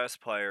 third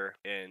best player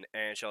in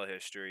NHL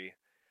history.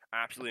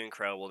 Absolutely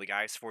incredible. The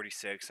guy's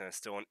 46 and is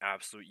still an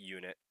absolute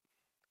unit.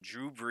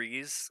 Drew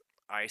Brees,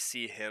 I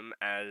see him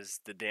as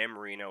the Dan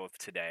Marino of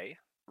today.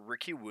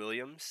 Ricky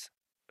Williams,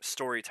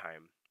 story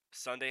time.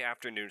 Sunday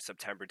afternoon,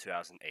 September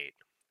 2008.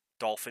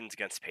 Dolphins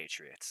against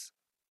Patriots.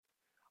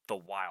 The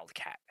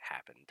Wildcat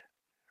happened.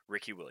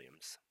 Ricky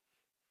Williams.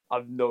 I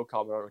have no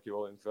comment on Ricky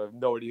Williams. I have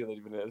no idea who that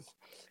even is.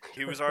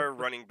 He was our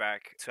running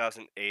back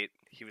 2008.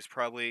 He was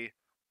probably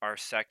our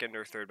second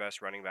or third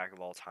best running back of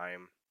all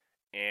time.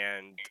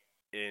 And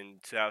in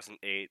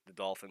 2008, the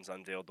Dolphins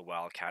unveiled the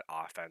Wildcat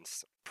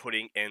offense,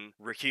 putting in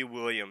Ricky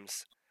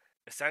Williams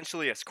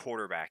essentially as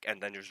quarterback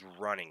and then just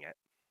running it.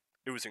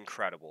 It was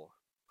incredible.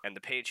 And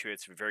the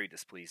Patriots were very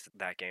displeased at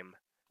that game.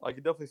 I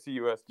could definitely see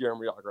you as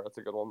Jeremy Yager. That's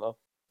a good one, though.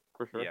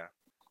 For sure. Yeah.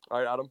 All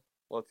right, Adam,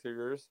 let's hear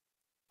yours.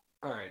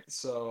 All right,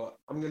 so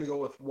I'm going to go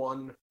with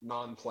one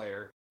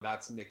non-player.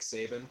 That's Nick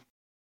Saban.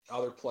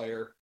 Other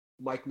player,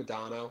 Mike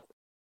Modano,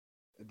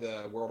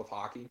 the world of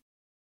hockey.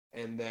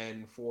 And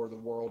then for the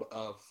world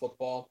of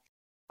football,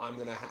 I'm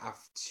going to have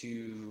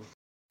to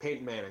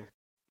Peyton Manning.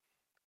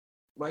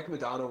 Mike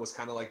Modano was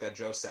kind of like that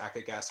Joe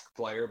Sakic-esque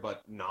player,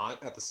 but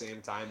not at the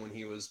same time when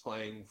he was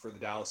playing for the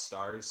Dallas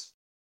Stars.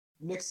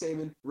 Nick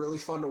Saban, really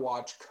fun to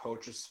watch,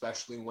 coach,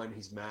 especially when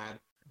he's mad.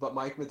 But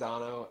Mike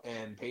Modano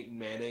and Peyton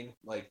Manning,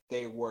 like,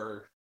 they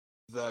were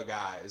the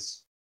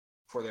guys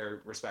for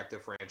their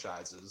respective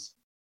franchises.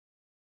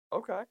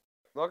 Okay.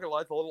 Not gonna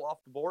lie, it's a little off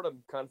the board.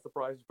 I'm kind of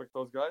surprised you picked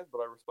those guys, but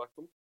I respect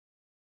them.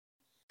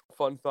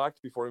 Fun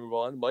fact before we move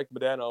on, Mike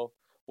Modano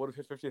would have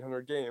hit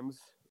 1,500 games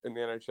in the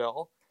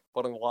NHL,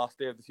 but on the last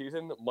day of the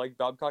season, Mike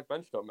Babcock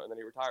benched him, and then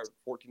he retired,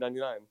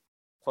 $14.99.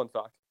 Fun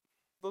fact.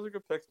 Those are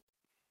good picks.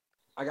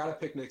 I got to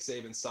pick Nick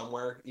Saban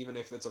somewhere, even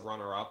if it's a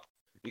runner-up,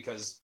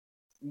 because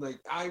like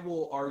I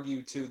will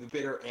argue to the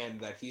bitter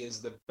end that he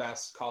is the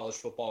best college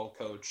football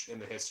coach in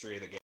the history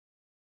of the game.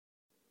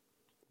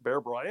 Bear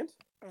Bryant?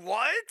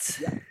 What?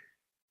 Yeah.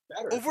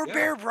 Better, Over yeah.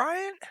 Bear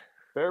Bryant?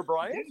 Bear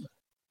Bryant? Yeah.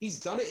 He's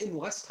done it in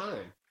less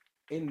time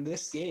in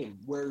this game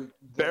where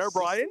Bear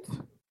Bryant?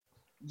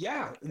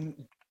 Yeah,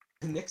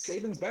 Nick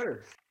Saban's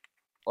better.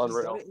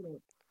 Unreal.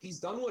 He's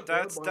done what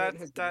That's Bear Bryant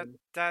has done.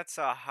 that's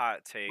a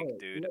hot take, Oh,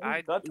 dude. let me-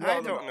 I That's I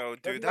not don't enough. know,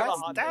 dude. not a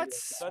hot take.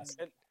 That's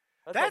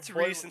that's a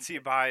blatant- recency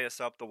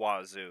bias up the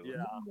wazoo.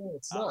 Yeah. No,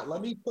 it's not.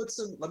 Let me put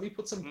some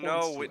points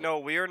No, to it. no,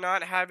 we are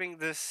not having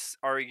this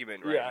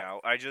argument right Yeah.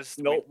 now. I just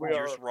Nope,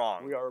 you're just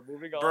wrong. We are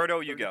moving on.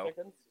 Berto, you 30 go.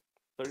 seconds.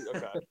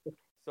 Okay.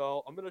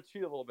 So I'm gonna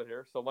cheat a little bit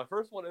here. So my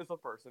first one is a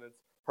person. It's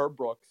Herb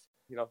Brooks.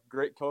 You know,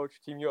 great coach,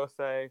 Team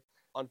USA.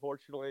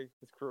 Unfortunately,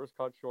 his career was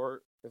cut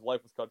short. His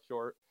life was cut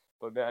short.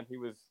 But man, he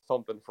was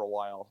something for a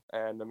while.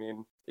 And I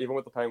mean, even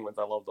with the Penguins,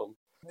 I loved him,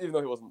 even though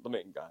he wasn't the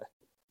main guy.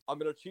 I'm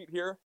gonna cheat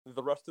here.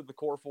 The rest of the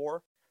core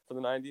four for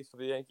the '90s for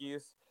the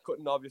Yankees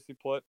couldn't obviously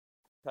put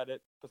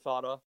Pettit,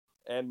 Posada,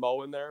 and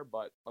Mo in there,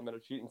 but I'm gonna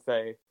cheat and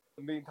say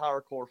the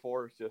entire core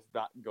four is just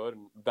that good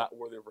and that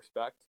worthy of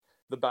respect.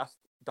 The best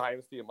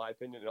dynasty, in my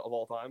opinion, of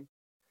all time.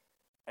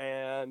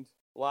 And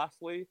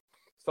lastly,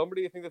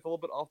 somebody I think that's a little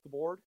bit off the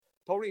board,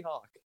 Tony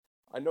Hawk.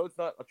 I know it's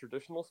not a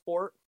traditional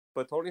sport,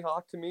 but Tony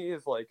Hawk to me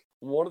is like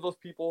one of those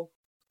people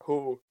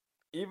who,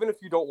 even if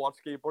you don't watch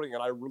skateboarding,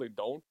 and I really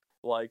don't,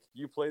 like,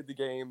 you played the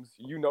games,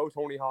 you know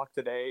Tony Hawk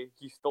today,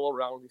 he's still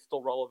around, he's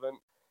still relevant.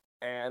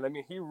 And I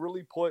mean, he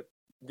really put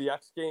the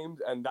X Games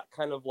and that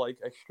kind of like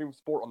extreme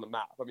sport on the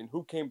map. I mean,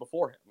 who came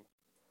before him?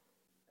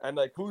 And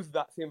like, who's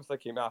that famous that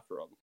came after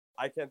him?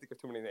 I can't think of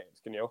too many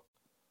names. Can you?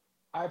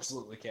 I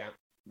absolutely can't.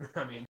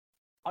 I mean,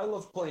 I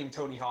love playing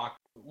Tony Hawk.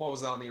 What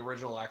was that on the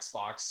original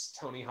Xbox?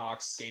 Tony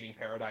Hawk's Skating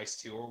Paradise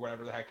 2 or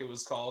whatever the heck it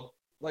was called.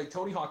 Like,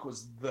 Tony Hawk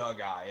was the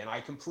guy, and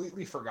I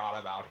completely forgot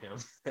about him,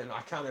 and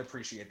I kind of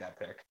appreciate that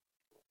pick.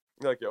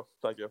 Thank you.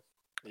 Thank you.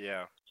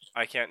 Yeah,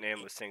 I can't name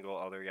a single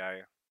other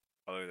guy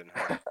other than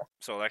him.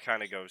 So that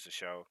kind of goes to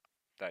show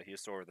that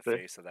he's sort of the See?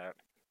 face of that.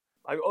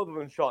 I mean, other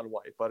than Shaun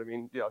White, but I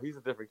mean, you know, he's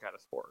a different kind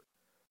of sport.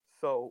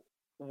 So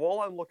while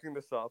I'm looking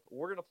this up,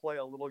 we're gonna play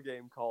a little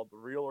game called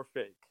Real or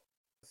Fake.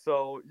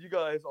 So you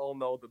guys all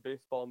know that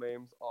baseball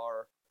names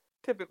are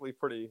typically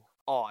pretty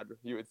odd,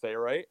 you would say,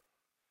 right?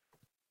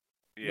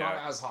 Yeah,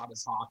 Not as hot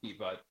as hockey,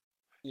 but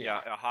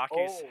yeah.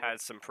 Hockey's Oh. had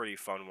some pretty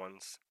fun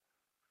ones.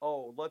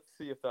 Oh, let's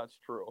see if that's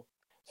true.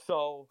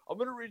 So I'm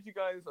gonna read you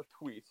guys a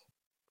tweet.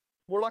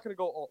 We're not gonna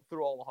go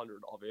through all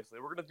 100, obviously.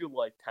 We're gonna do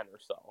like 10 or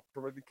so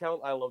from an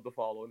account I love to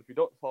follow. And if you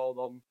don't follow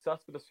them,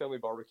 Cespedes Family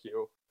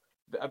Barbecue.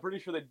 I'm pretty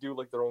sure they do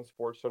like their own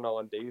sports show now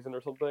on Dazn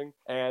or something,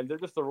 and they're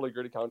just a really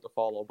great account to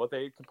follow. But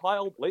they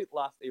compiled late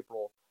last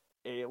April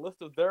a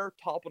list of their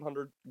top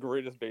 100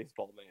 greatest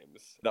baseball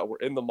names that were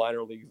in the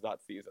minor leagues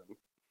that season.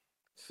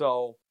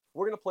 So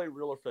we're gonna play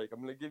real or fake.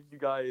 I'm gonna give you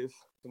guys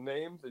some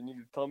names, and you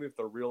need to tell me if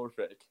they're real or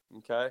fake.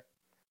 Okay?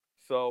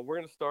 So we're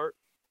gonna start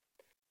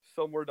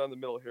somewhere down the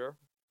middle here.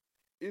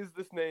 Is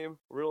this name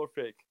real or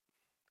fake?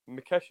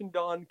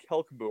 Makeshandon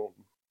Kelkboom.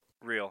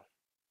 Real.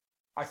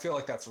 I feel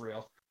like that's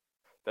real.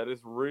 That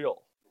is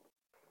real.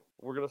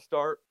 We're gonna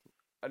start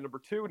at number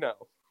 2 now.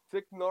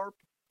 Thicknarp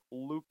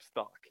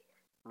Loopstock.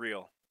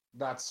 Real.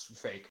 That's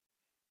fake.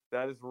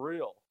 That is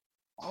real.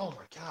 Oh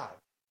my god.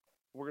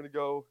 We're gonna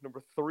go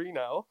number 3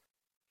 now.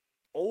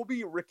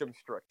 Obi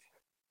Rickenstrick.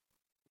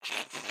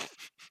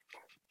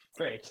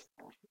 Fake.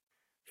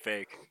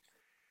 Fake.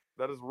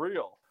 That is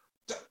real.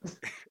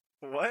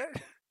 What?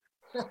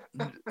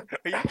 Are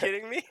you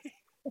kidding me?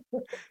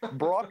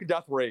 Brock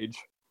Death Rage.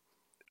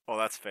 Oh,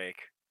 that's fake.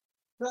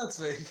 That's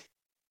fake.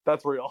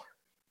 That's real.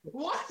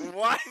 What?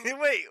 What?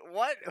 Wait,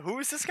 what? Who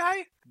is this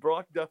guy?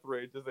 Brock Death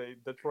Rage is a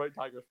Detroit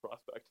Tigers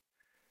prospect.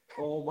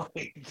 Oh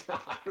my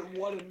god,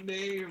 what a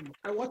name.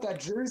 I want that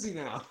jersey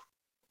now.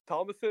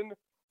 Thomason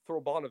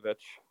Throbanovich.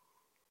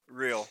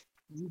 Real.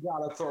 You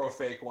gotta throw a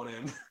fake one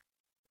in.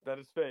 That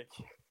is fake.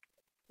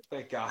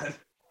 Thank God.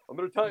 I'm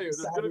going to tell you, there's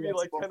going to be Sadly,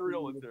 like that's 10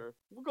 real ones here.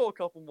 We'll go a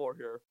couple more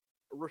here.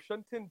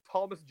 Rashenton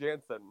Thomas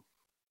Jansen.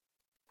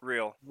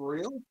 Real.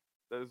 Real?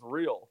 That is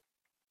real.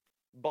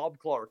 Bob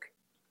Clark.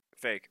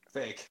 Fake.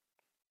 Fake.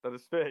 That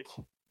is fake.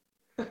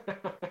 I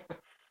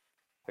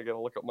got to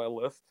look up my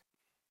list.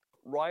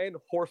 Ryan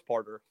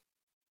Horseparter.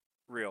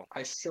 Real.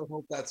 I sure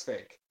hope that's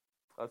fake.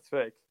 That's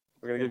fake.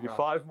 We're going to give you Wow.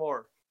 5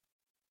 more.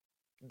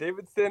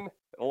 Davidson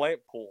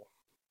Lamppool.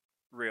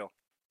 Real.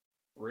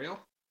 Real?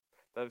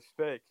 That is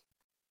fake.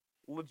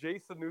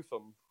 LaJason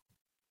Newsom.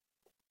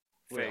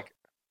 Real. Fake.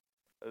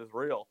 That is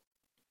real.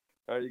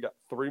 All right, you got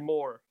 3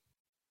 more.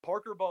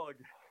 Parker Bug.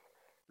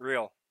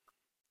 Real.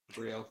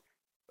 Real.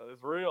 That is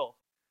real.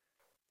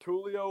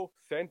 Tulio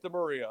Santa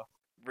Maria.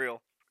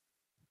 Real.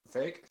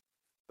 Fake?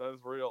 That is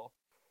real.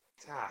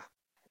 Ah,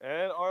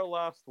 And our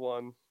last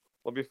one.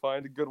 Let me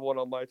find a good one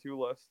on my 2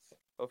 lists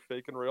of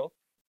fake and real.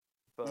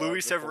 Louis this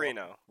one-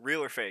 Severino.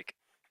 Real or fake?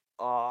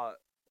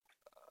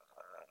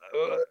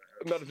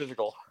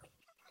 Metaphysical.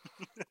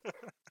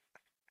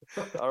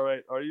 All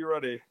right, are you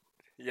ready?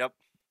 Yep.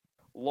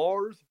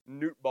 Lars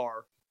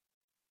Nootbaar.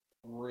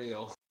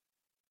 real.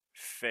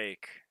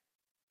 Fake.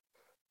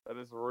 That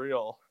is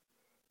real.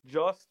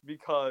 Just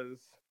because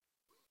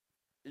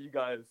you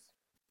guys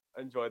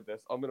enjoyed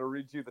this, I'm going to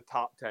read you the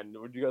top 10.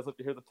 Would you guys like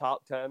to hear the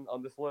top 10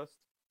 on this list?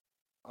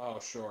 Oh,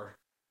 sure.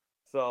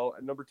 So,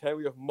 at number 10,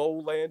 we have Mo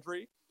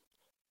Landry.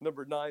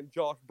 Number 9,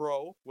 Josh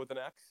Bro with an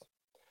X.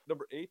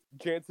 Number 8,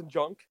 Jansen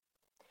Junk.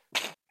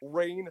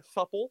 Rain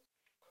Supple.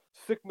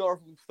 Sicknar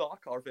from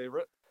Stock, our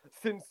favorite.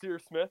 Sincere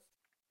Smith.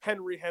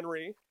 Henry.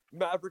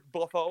 Maverick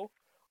Buffo.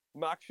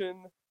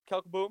 Maction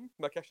Kalkaboom.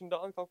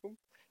 Makeshendon Kalkaboom.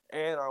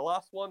 And our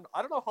last one,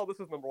 I don't know how this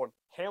is number 1.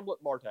 Hamlet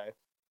Marte. I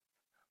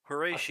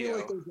Horatio. feel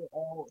like those are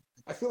all.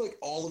 I feel like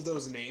all of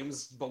those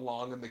names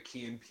belong in the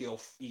Key and Peele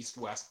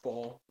East-West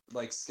Bowl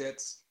like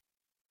skits.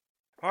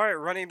 All right,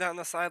 running down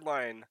the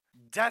sideline.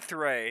 Death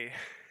Ray.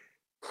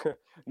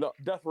 No,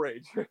 Death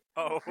Rage.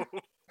 Oh,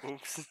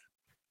 oops.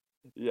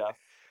 Yes,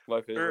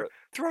 my favorite.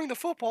 Throwing the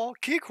football.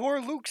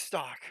 Kikor Luke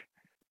Stock.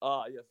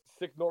 Yes,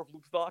 Sick North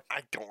Luke Stock.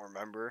 I don't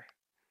remember.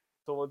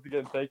 So once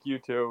again, thank you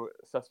to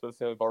Cesspit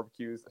Family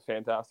Barbecues,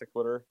 fantastic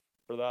Twitter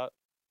for that.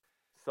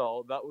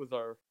 So that was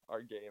our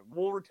game.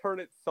 We'll return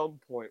at some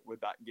point with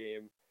that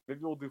game.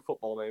 Maybe we'll do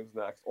football names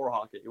next or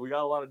hockey. We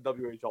got a lot of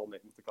WHL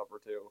names to cover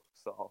too.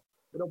 So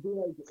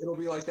It'll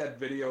be like that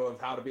video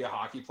of how to be a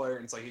hockey player,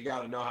 and it's like you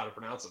got to know how to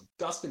pronounce it.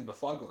 Dustin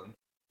Befuglin.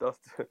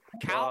 Dustin,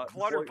 Cal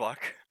Clutterbuck.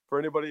 for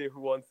anybody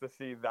who wants to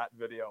see that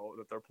video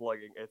that they're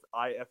plugging, it's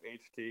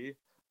IFHT.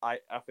 I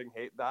effing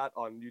hate that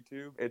on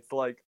YouTube. It's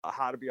like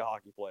how to be a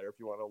hockey player if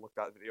you want to look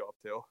that video up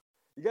too.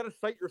 You got to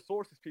cite your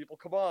sources, people.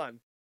 Come on.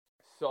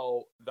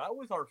 So that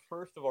was our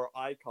first of our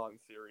Icon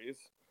series,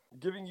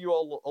 giving you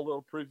all a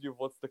little preview of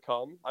what's to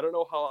come. I don't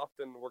know how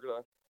often we're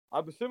going to...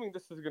 I'm assuming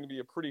this is going to be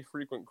a pretty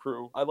frequent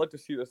crew. I'd like to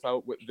see this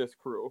out with this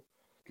crew,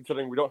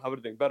 considering we don't have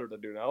anything better to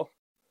do now.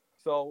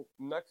 So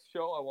next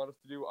show, I want us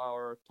to do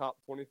our top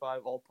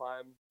 25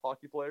 all-time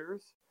hockey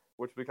players,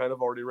 which we kind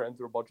of already ran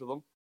through a bunch of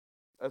them,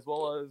 as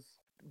well as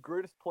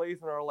greatest plays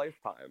in our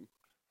lifetime,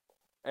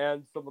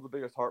 and some of the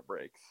biggest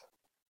heartbreaks.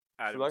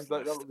 Adam's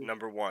that list. would be-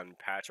 Number 1,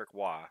 Patrick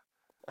Waugh.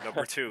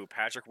 Number 2,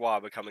 Patrick Waugh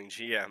becoming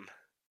GM.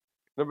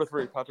 Number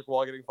 3, Patrick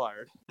Wall getting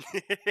fired.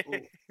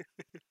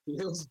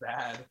 Feels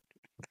bad.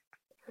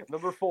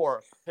 Number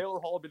 4, Taylor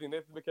Hall beating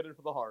Nathan McKinnon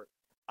for the Hart.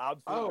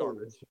 Absolute Oh.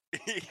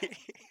 garbage.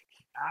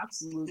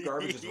 Absolute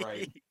garbage is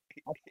right.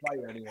 I'll fight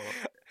anyone.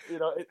 You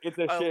know, it's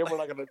a I shame li- we're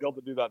not going to be able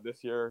to do that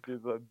this year due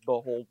to the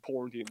whole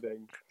quarantine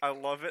thing. I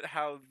love it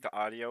how the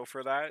audio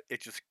for that,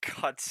 it just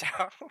cuts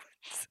out.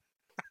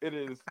 It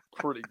is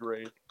pretty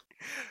great.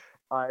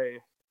 I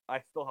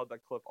still have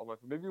that clip on my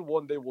phone. Maybe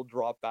one day we'll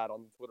drop that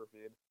on the Twitter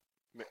feed.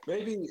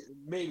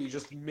 Maybe,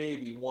 just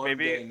maybe one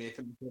Maybe- day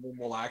Nathan McKinnon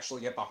will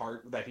actually get the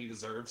heart that he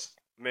deserves.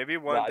 Maybe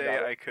one Yeah, I day got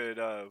it. I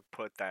could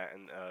put that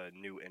in a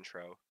new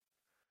intro.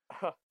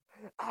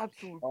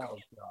 Absolute. Oh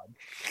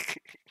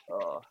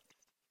God.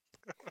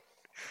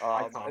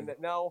 Icon. And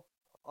now,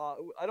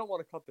 I don't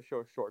want to cut the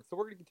show short, so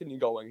we're going to continue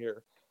going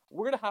here.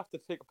 We're going to have to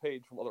take a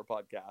page from other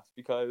podcasts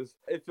because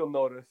if you'll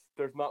notice,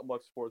 there's not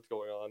much sports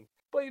going on.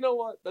 But you know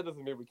what? That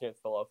doesn't mean we can't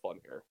still have fun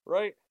here,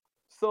 right?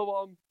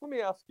 So, let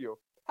me ask you,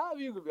 how have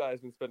you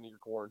guys been spending your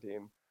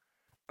quarantine?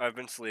 I've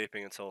been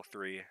sleeping until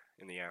 3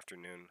 in the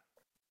afternoon.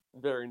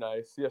 Very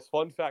nice. Yes,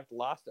 fun fact,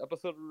 last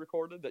episode we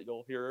recorded that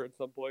you'll hear at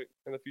some point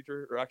in the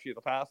future, or actually in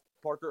the past,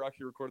 Parker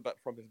actually recorded that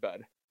from his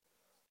bed.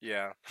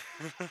 Yeah.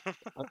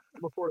 I'm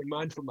recording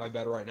mine from my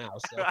bed right now,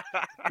 so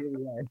here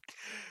we are.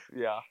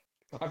 Yeah.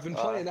 I've been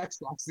playing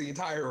Xbox the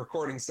entire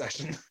recording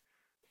session.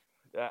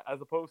 Yeah,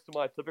 as opposed to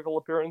my typical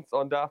appearance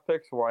on Daft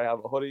Picks, where I have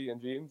a hoodie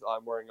and jeans,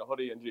 I'm wearing a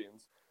hoodie and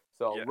jeans.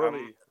 So Yeah,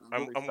 really,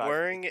 I'm really I'm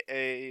wearing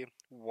a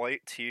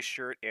white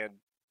T-shirt and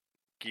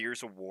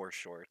Gears of War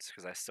shorts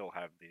because I still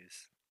have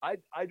these. I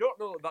don't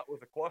know if that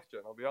was a question.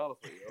 I'll be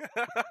honest with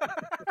you.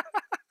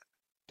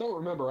 Don't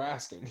remember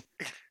asking.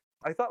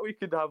 I thought we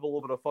could have a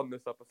little bit of fun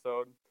this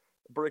episode,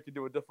 break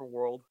into a different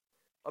world.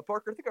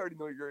 Parker, I think I already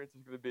know what your answer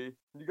is going to be.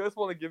 You guys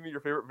want to give me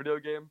your favorite video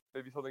game?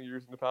 Maybe something you're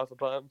using to pass the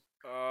time?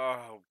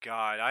 Oh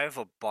God, I have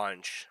a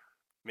bunch.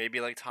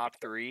 Maybe like top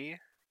 3.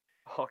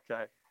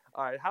 Okay.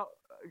 All right.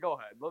 Go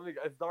ahead.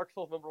 Is Dark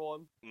Souls number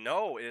 1?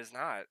 No, it is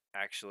not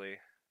actually.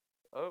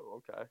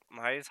 Oh, okay.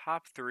 My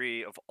top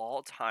 3 of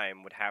all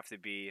time would have to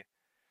be,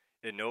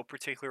 in no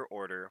particular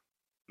order,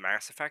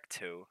 Mass Effect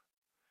 2,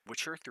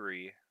 Witcher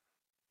 3,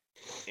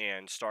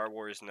 and Star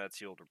Wars Knights of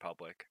the Old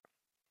Republic.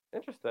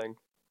 Interesting.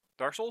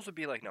 Dark Souls would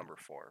be like number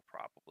 4,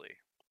 probably.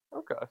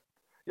 Okay.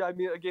 Yeah, I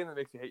mean, a game that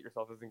makes you hate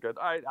yourself isn't good.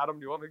 All right, Adam,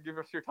 do you want to give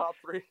us your top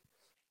 3?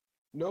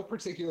 No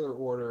particular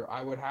order.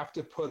 I would have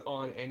to put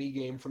on any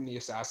game from the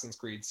Assassin's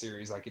Creed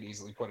series. I could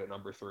easily put at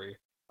number 3.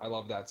 I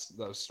love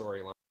those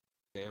storyline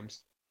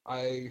games.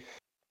 I'm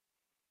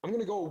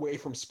gonna go away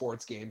from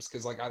sports games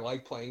because I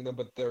like playing them,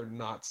 but they're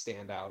not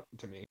stand out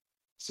to me.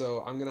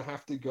 So I'm gonna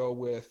have to go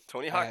with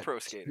Tony Hawk Pro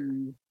Skater.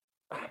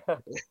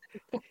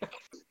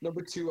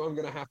 Number 2, I'm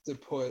gonna have to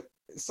put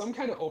some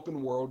kind of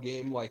open world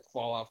game like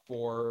Fallout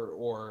 4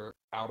 or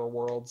Outer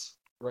Worlds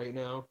right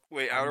now.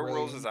 Wait, Outer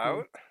Worlds is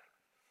out?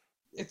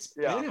 It's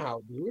been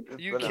out, dude.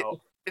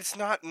 It's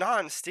not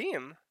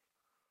non-Steam.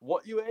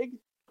 What, you egg?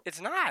 It's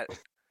not.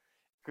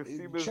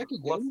 Check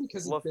again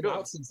because it's been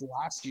out since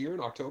last year in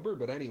October.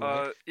 But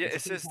anyway, yeah,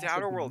 it says The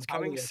Outer Worlds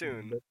coming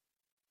soon.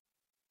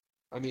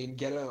 I mean,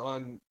 get it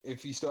on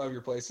if you still have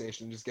your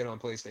PlayStation. Just get it on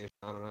PlayStation.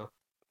 I don't know.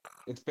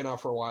 It's been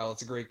out for a while.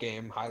 It's a great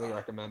game. Highly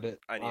recommend it.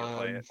 I need to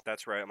play it.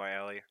 That's right up my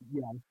alley.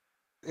 Yeah,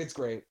 it's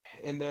great.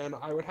 And then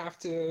I would have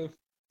to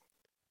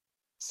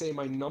say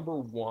my number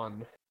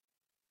 1.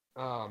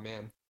 Oh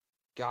man,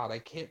 God, I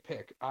can't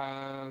pick.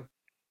 I'm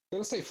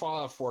gonna say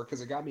Fallout 4 because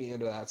it got me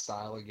into that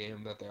style of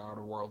game that the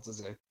Outer Worlds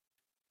is in.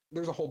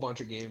 There's a whole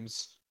bunch of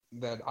games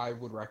that I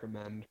would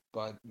recommend,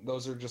 but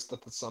those are just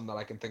some that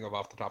I can think of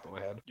off the top of my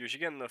head. You should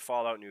get in the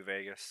Fallout New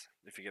Vegas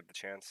if you get the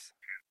chance.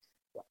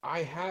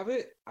 I have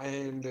it,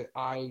 and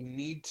I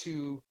need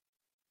to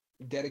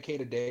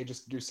dedicate a day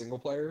just to do single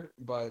player,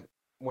 but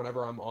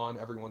whenever I'm on,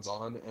 everyone's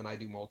on, and I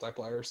do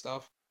multiplayer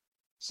stuff.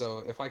 So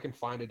if I can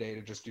find a day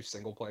to just do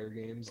single player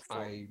games,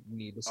 I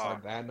need to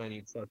start that, and I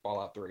need to start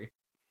Fallout 3.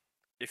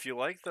 If you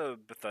like the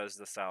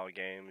Bethesda style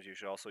games, you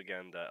should also get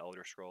into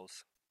Elder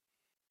Scrolls.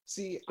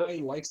 See, I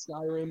like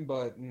Skyrim,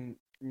 but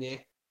nah.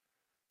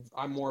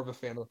 I'm more of a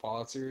fan of the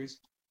Fallout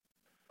series.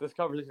 This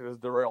conversation is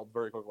derailed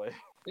very quickly.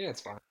 Yeah, it's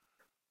fine.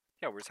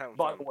 Yeah, we're just having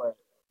By fun. the way,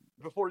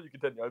 before you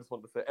continue, I just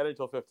wanted to say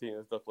NHL 15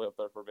 is definitely up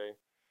there for me.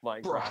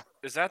 Minecraft.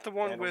 Is that the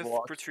one and with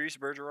Overwatch. Patrice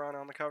Bergeron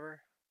on the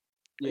cover?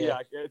 Yeah,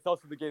 it's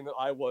also the game that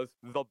I was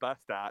the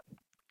best at.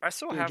 I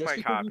still Dude, have just my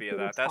because you copy of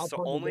finished that. That's top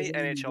the 100 only doesn't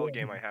mean you NHL win.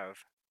 game I have.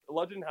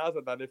 Legend has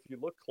it that if you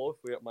look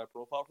closely at my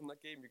profile from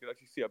that game, you can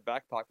actually see a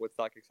backpack with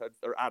Sakic's head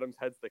or Adam's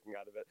head sticking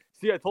out of it.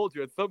 See, I told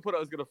you at some point I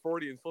was gonna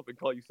Freudian slip and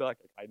call you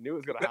Sakic. I knew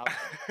it was gonna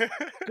happen.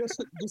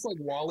 just like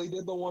Wally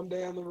did the one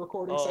day on the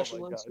recording Oh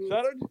session my last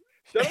god! week.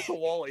 Shout out to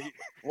Wally.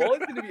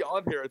 Wally's gonna be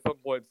on here at some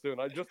point soon.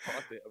 I just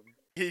talked to him.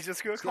 He's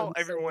just gonna call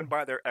everyone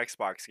by their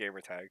Xbox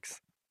gamer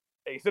tags.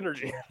 Hey,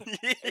 Synergy.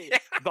 Yeah.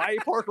 Die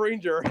Park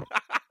Ranger.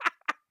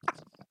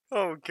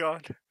 Oh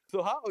god.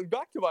 So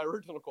back to my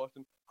original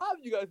question. How have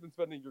you guys been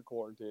spending your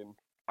quarantine?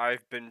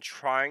 I've been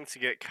trying to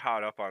get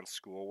caught up on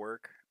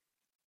schoolwork.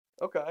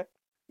 Okay.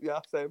 Yeah,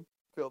 same.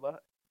 Feel that.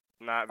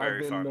 Not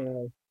very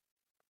fun.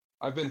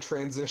 I've been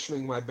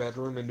transitioning my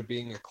bedroom into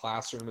being a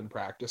classroom and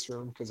practice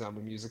room because I'm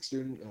a music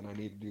student and I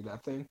need to do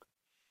that thing.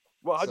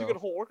 Well, how'd you get a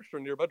whole orchestra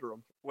in your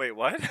bedroom? Wait,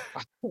 what?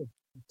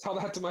 Tell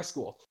that to my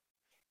school.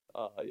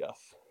 Yes.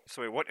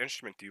 So wait, what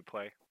instrument do you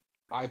play?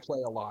 I play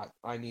a lot.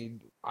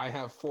 I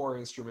have 4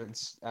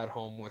 instruments at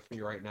home with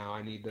me right now.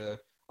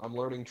 I'm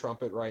learning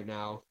trumpet right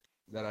now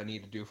that I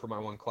need to do for my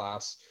one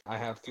class. I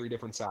have 3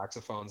 different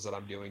saxophones that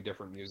I'm doing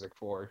different music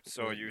for.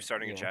 So are you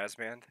starting a jazz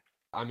band?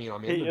 I mean,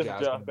 I'm He in the is jazz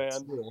jazz band at band.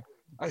 school.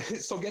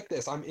 So get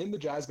this, I'm in the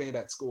jazz band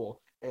at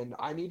school, and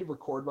I need to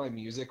record my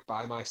music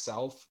by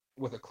myself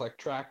with a click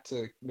track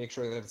to make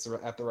sure that it's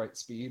at the right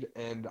speed,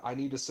 and I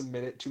need to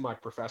submit it to my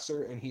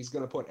professor, and he's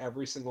going to put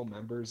every single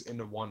members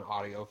into one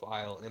audio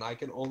file, and I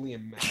can only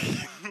imagine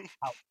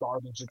how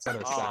garbage it's going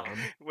to sound.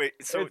 Wait,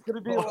 so it's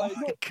gonna be Oh, like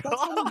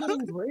that's how we're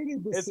getting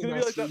graded this it's gonna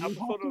be like semester. that You have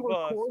episode to of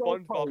record all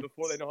SpongeBob parts.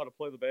 before they know how to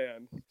play the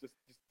band. Just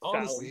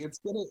Honestly,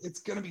 sound. it's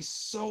gonna be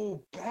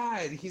so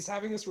bad. He's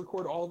having us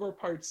record all of our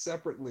parts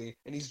separately,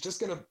 and he's just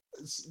gonna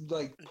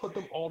like put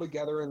them all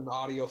together in an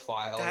audio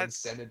file and That's-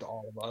 send it to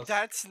all of us.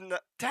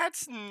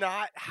 that's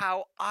not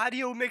how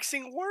audio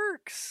mixing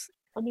works.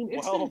 I mean,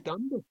 it's Well, been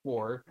done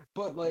before,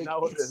 but like now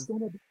it it's is.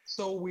 gonna be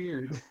so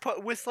weird.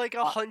 But with like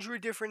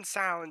 100 different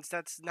sounds,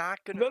 that's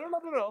not gonna.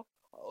 No.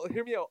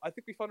 Hear me out. I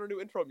think we found our new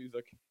intro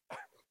music.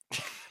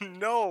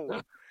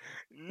 No.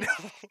 No.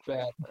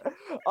 Bad.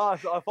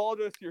 So I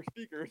apologize to your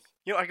speakers.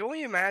 You know, I can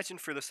only imagine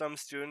for some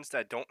students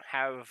that don't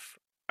have.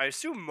 I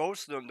assume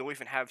most of them don't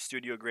even have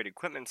studio grade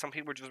equipment. Some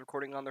people are just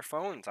recording on their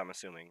phones, I'm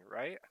assuming,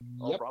 right?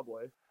 Oh, Yep.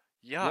 probably.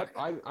 Yuck. Yep.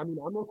 I mean,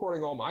 I'm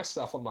recording all my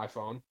stuff on my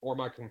phone or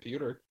my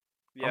computer.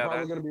 I'm Yeah, probably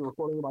that, going to be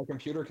recording on my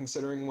computer,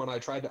 considering when I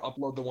tried to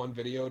upload the one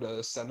video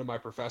to send to my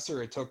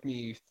professor, it took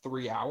me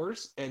 3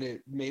 hours, and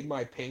it made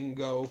my ping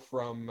go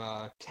from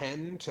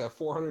 10 to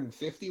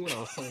 450 when I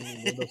was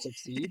playing Windows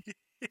XP.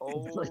 Oh,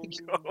 Like,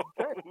 okay.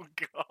 oh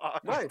god.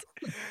 Nice.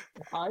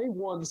 I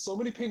won so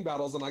many ping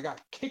battles, and I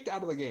got kicked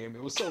out of the game.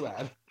 It was so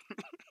bad.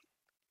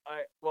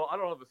 I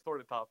don't have a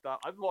story to top that.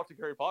 I've been watching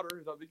Harry Potter.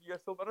 Does that make you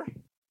guys feel better?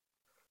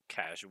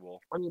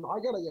 Casual. I mean, I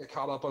got to get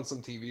caught up on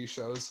some TV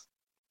shows.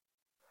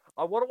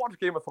 I want to watch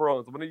Game of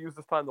Thrones. I'm going to use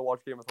this time to watch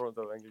Game of Thrones.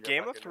 I think.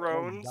 Game of God.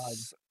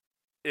 Thrones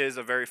is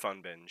a very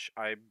fun binge.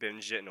 I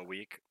binged it in a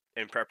week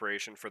in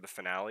preparation for the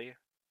finale.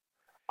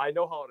 I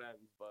know how it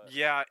ends, but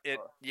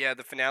Yeah,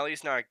 the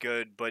finale's not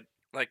good, but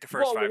like the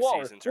first five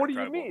seasons are What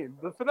incredible. do you mean?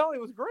 The finale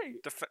was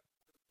great.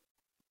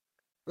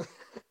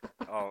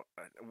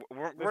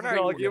 We're This not is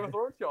not a Game of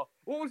Thrones show.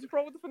 What was your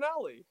problem with the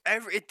finale?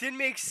 It didn't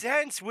make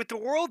sense with the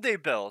world they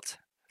built.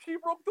 She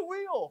broke the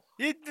wheel.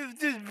 It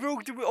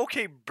broke the.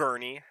 Okay,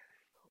 Bernie.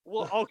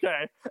 Well,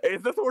 okay.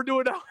 Is this what we're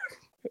doing now?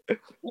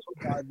 Oh,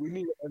 God, we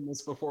need to end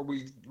this before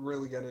we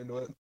really get into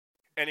it.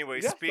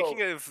 Anyway, Yeah,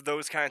 speaking of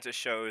those kinds of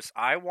shows,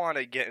 I want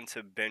to get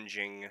into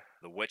binging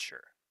The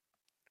Witcher.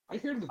 I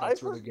hear that I've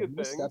that's really heard good. good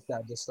My things.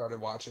 stepdad just started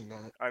watching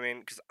that. I mean,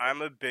 because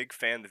I'm a big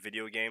fan of the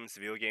video games. The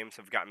video games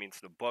have gotten me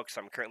into the books.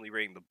 I'm currently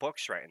reading the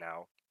books right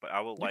now, but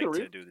I would You can like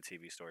to read? do the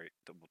TV story.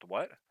 The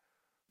what?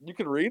 You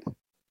can read?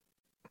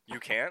 You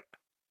can't?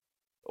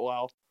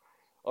 Wow.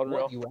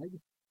 Unreal. What, you egg?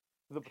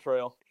 The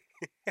betrayal.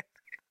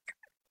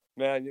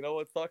 Man, you know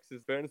what sucks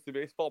is fantasy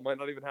baseball might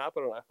not even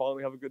happen, and I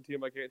finally have a good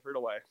team I can't trade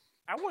away.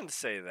 I wouldn't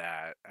say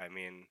that. I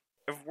mean,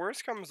 if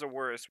worse comes to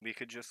worse, we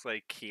could just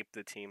like keep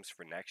the teams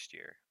for next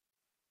year.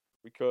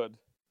 We could.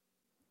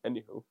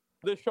 Anywho,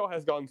 this show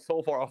has gone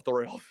so far off the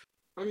rails.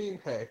 I mean,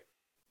 hey,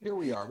 here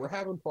we are. We're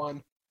having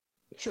fun.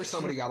 Sure,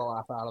 somebody got a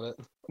laugh out of it.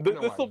 This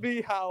No, will I-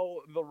 be how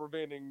the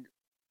remaining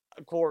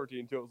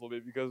quarantine shows will be,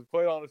 because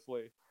quite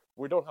honestly,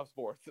 we don't have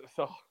sports.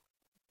 So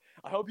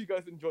I hope you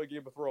guys enjoy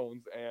Game of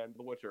Thrones and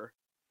The Witcher,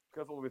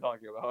 because we'll be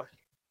talking about.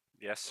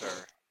 Yes, sir.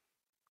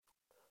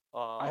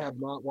 I have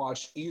not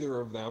watched either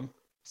of them,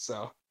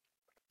 so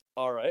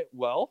All right.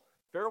 Well,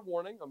 fair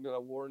warning. I'm gonna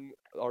warn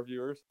our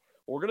viewers.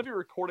 We're gonna be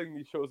recording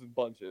these shows in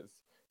bunches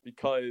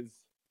because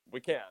we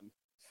can.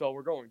 So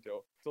we're going to.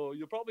 So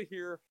you'll probably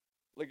hear,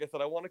 like I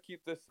said, I want to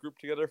keep this group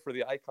together for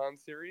the Icon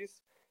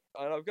series,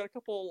 and I've got a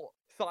couple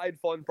side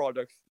fun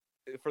projects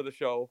for the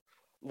show,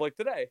 like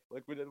today,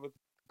 like we did with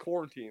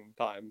quarantine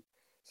time.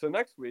 So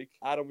next week,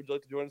 Adam, would you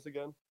like to join us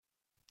again?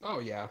 oh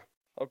yeah,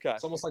 Okay.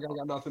 it's almost like I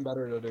got nothing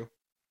better to do.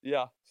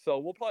 Yeah, so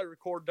we'll probably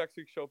record next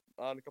week's show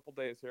on a couple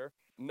days here.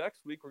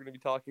 Next week, we're going to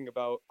be talking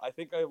about,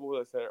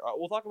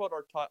 we'll talk about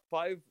our top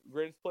 5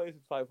 greatest plays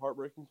and 5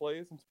 heartbreaking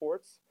plays in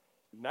sports.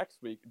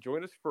 Next week,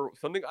 join us for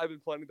something I've been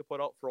planning to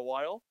put out for a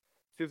while.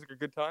 Seems like a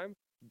good time.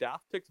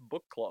 Daft Picks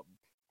Book Club.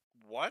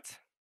 What?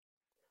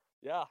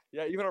 Yeah,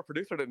 even our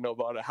producer didn't know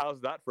about it. How's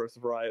that for a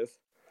surprise?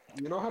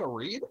 You know how to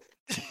read?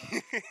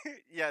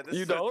 Yeah, this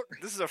You is don't?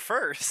 This is a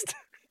first.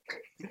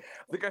 I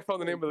think I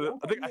found the name of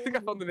the. I think I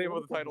found the name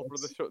of the title for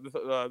this show.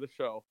 This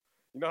show.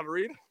 You know how to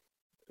read?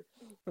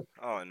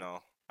 Oh no.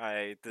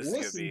 This is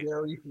Listen, gonna be.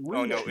 Gary,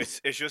 Oh read no,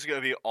 it. it's just gonna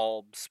be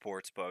all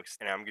sports books,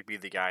 and I'm gonna be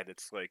the guy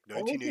that's like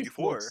All of his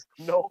 1984. books-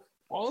 No.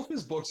 All of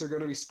his books are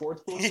going to be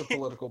sports books or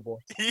political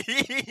books.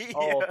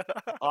 Oh.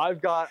 Yeah.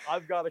 I've got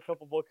a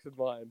couple books in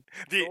mind.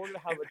 The- So we're gonna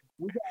have a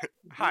We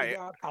Hi,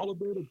 got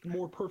Alabama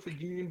More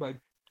Perfect Union by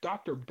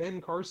Dr. Ben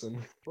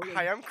Carson. We're gonna-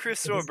 hi, I'm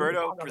Chris This is what we're Alberto,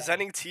 talking about.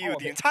 presenting to you All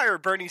of the it. entire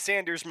Bernie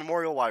Sanders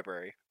Memorial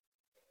Library.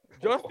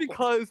 Just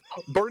because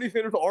Bernie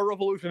Sanders' Our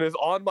Revolution is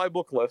on my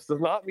book list does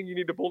not mean you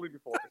need to bully me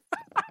for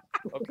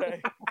it.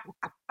 Okay?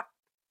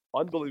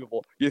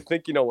 Unbelievable. You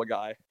think you know a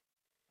guy.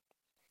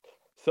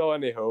 So,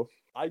 anywho,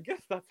 I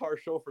guess that's our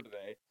show for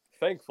today.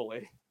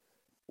 Thankfully.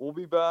 We'll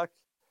be back,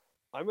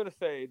 I'm going to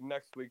say,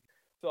 next week.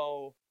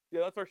 So,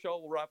 yeah, that's our show.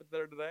 We'll wrap it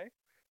there today.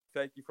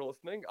 Thank you for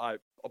listening.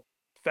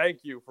 Thank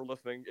you for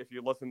listening if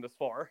you listened this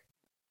far.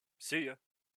 See ya.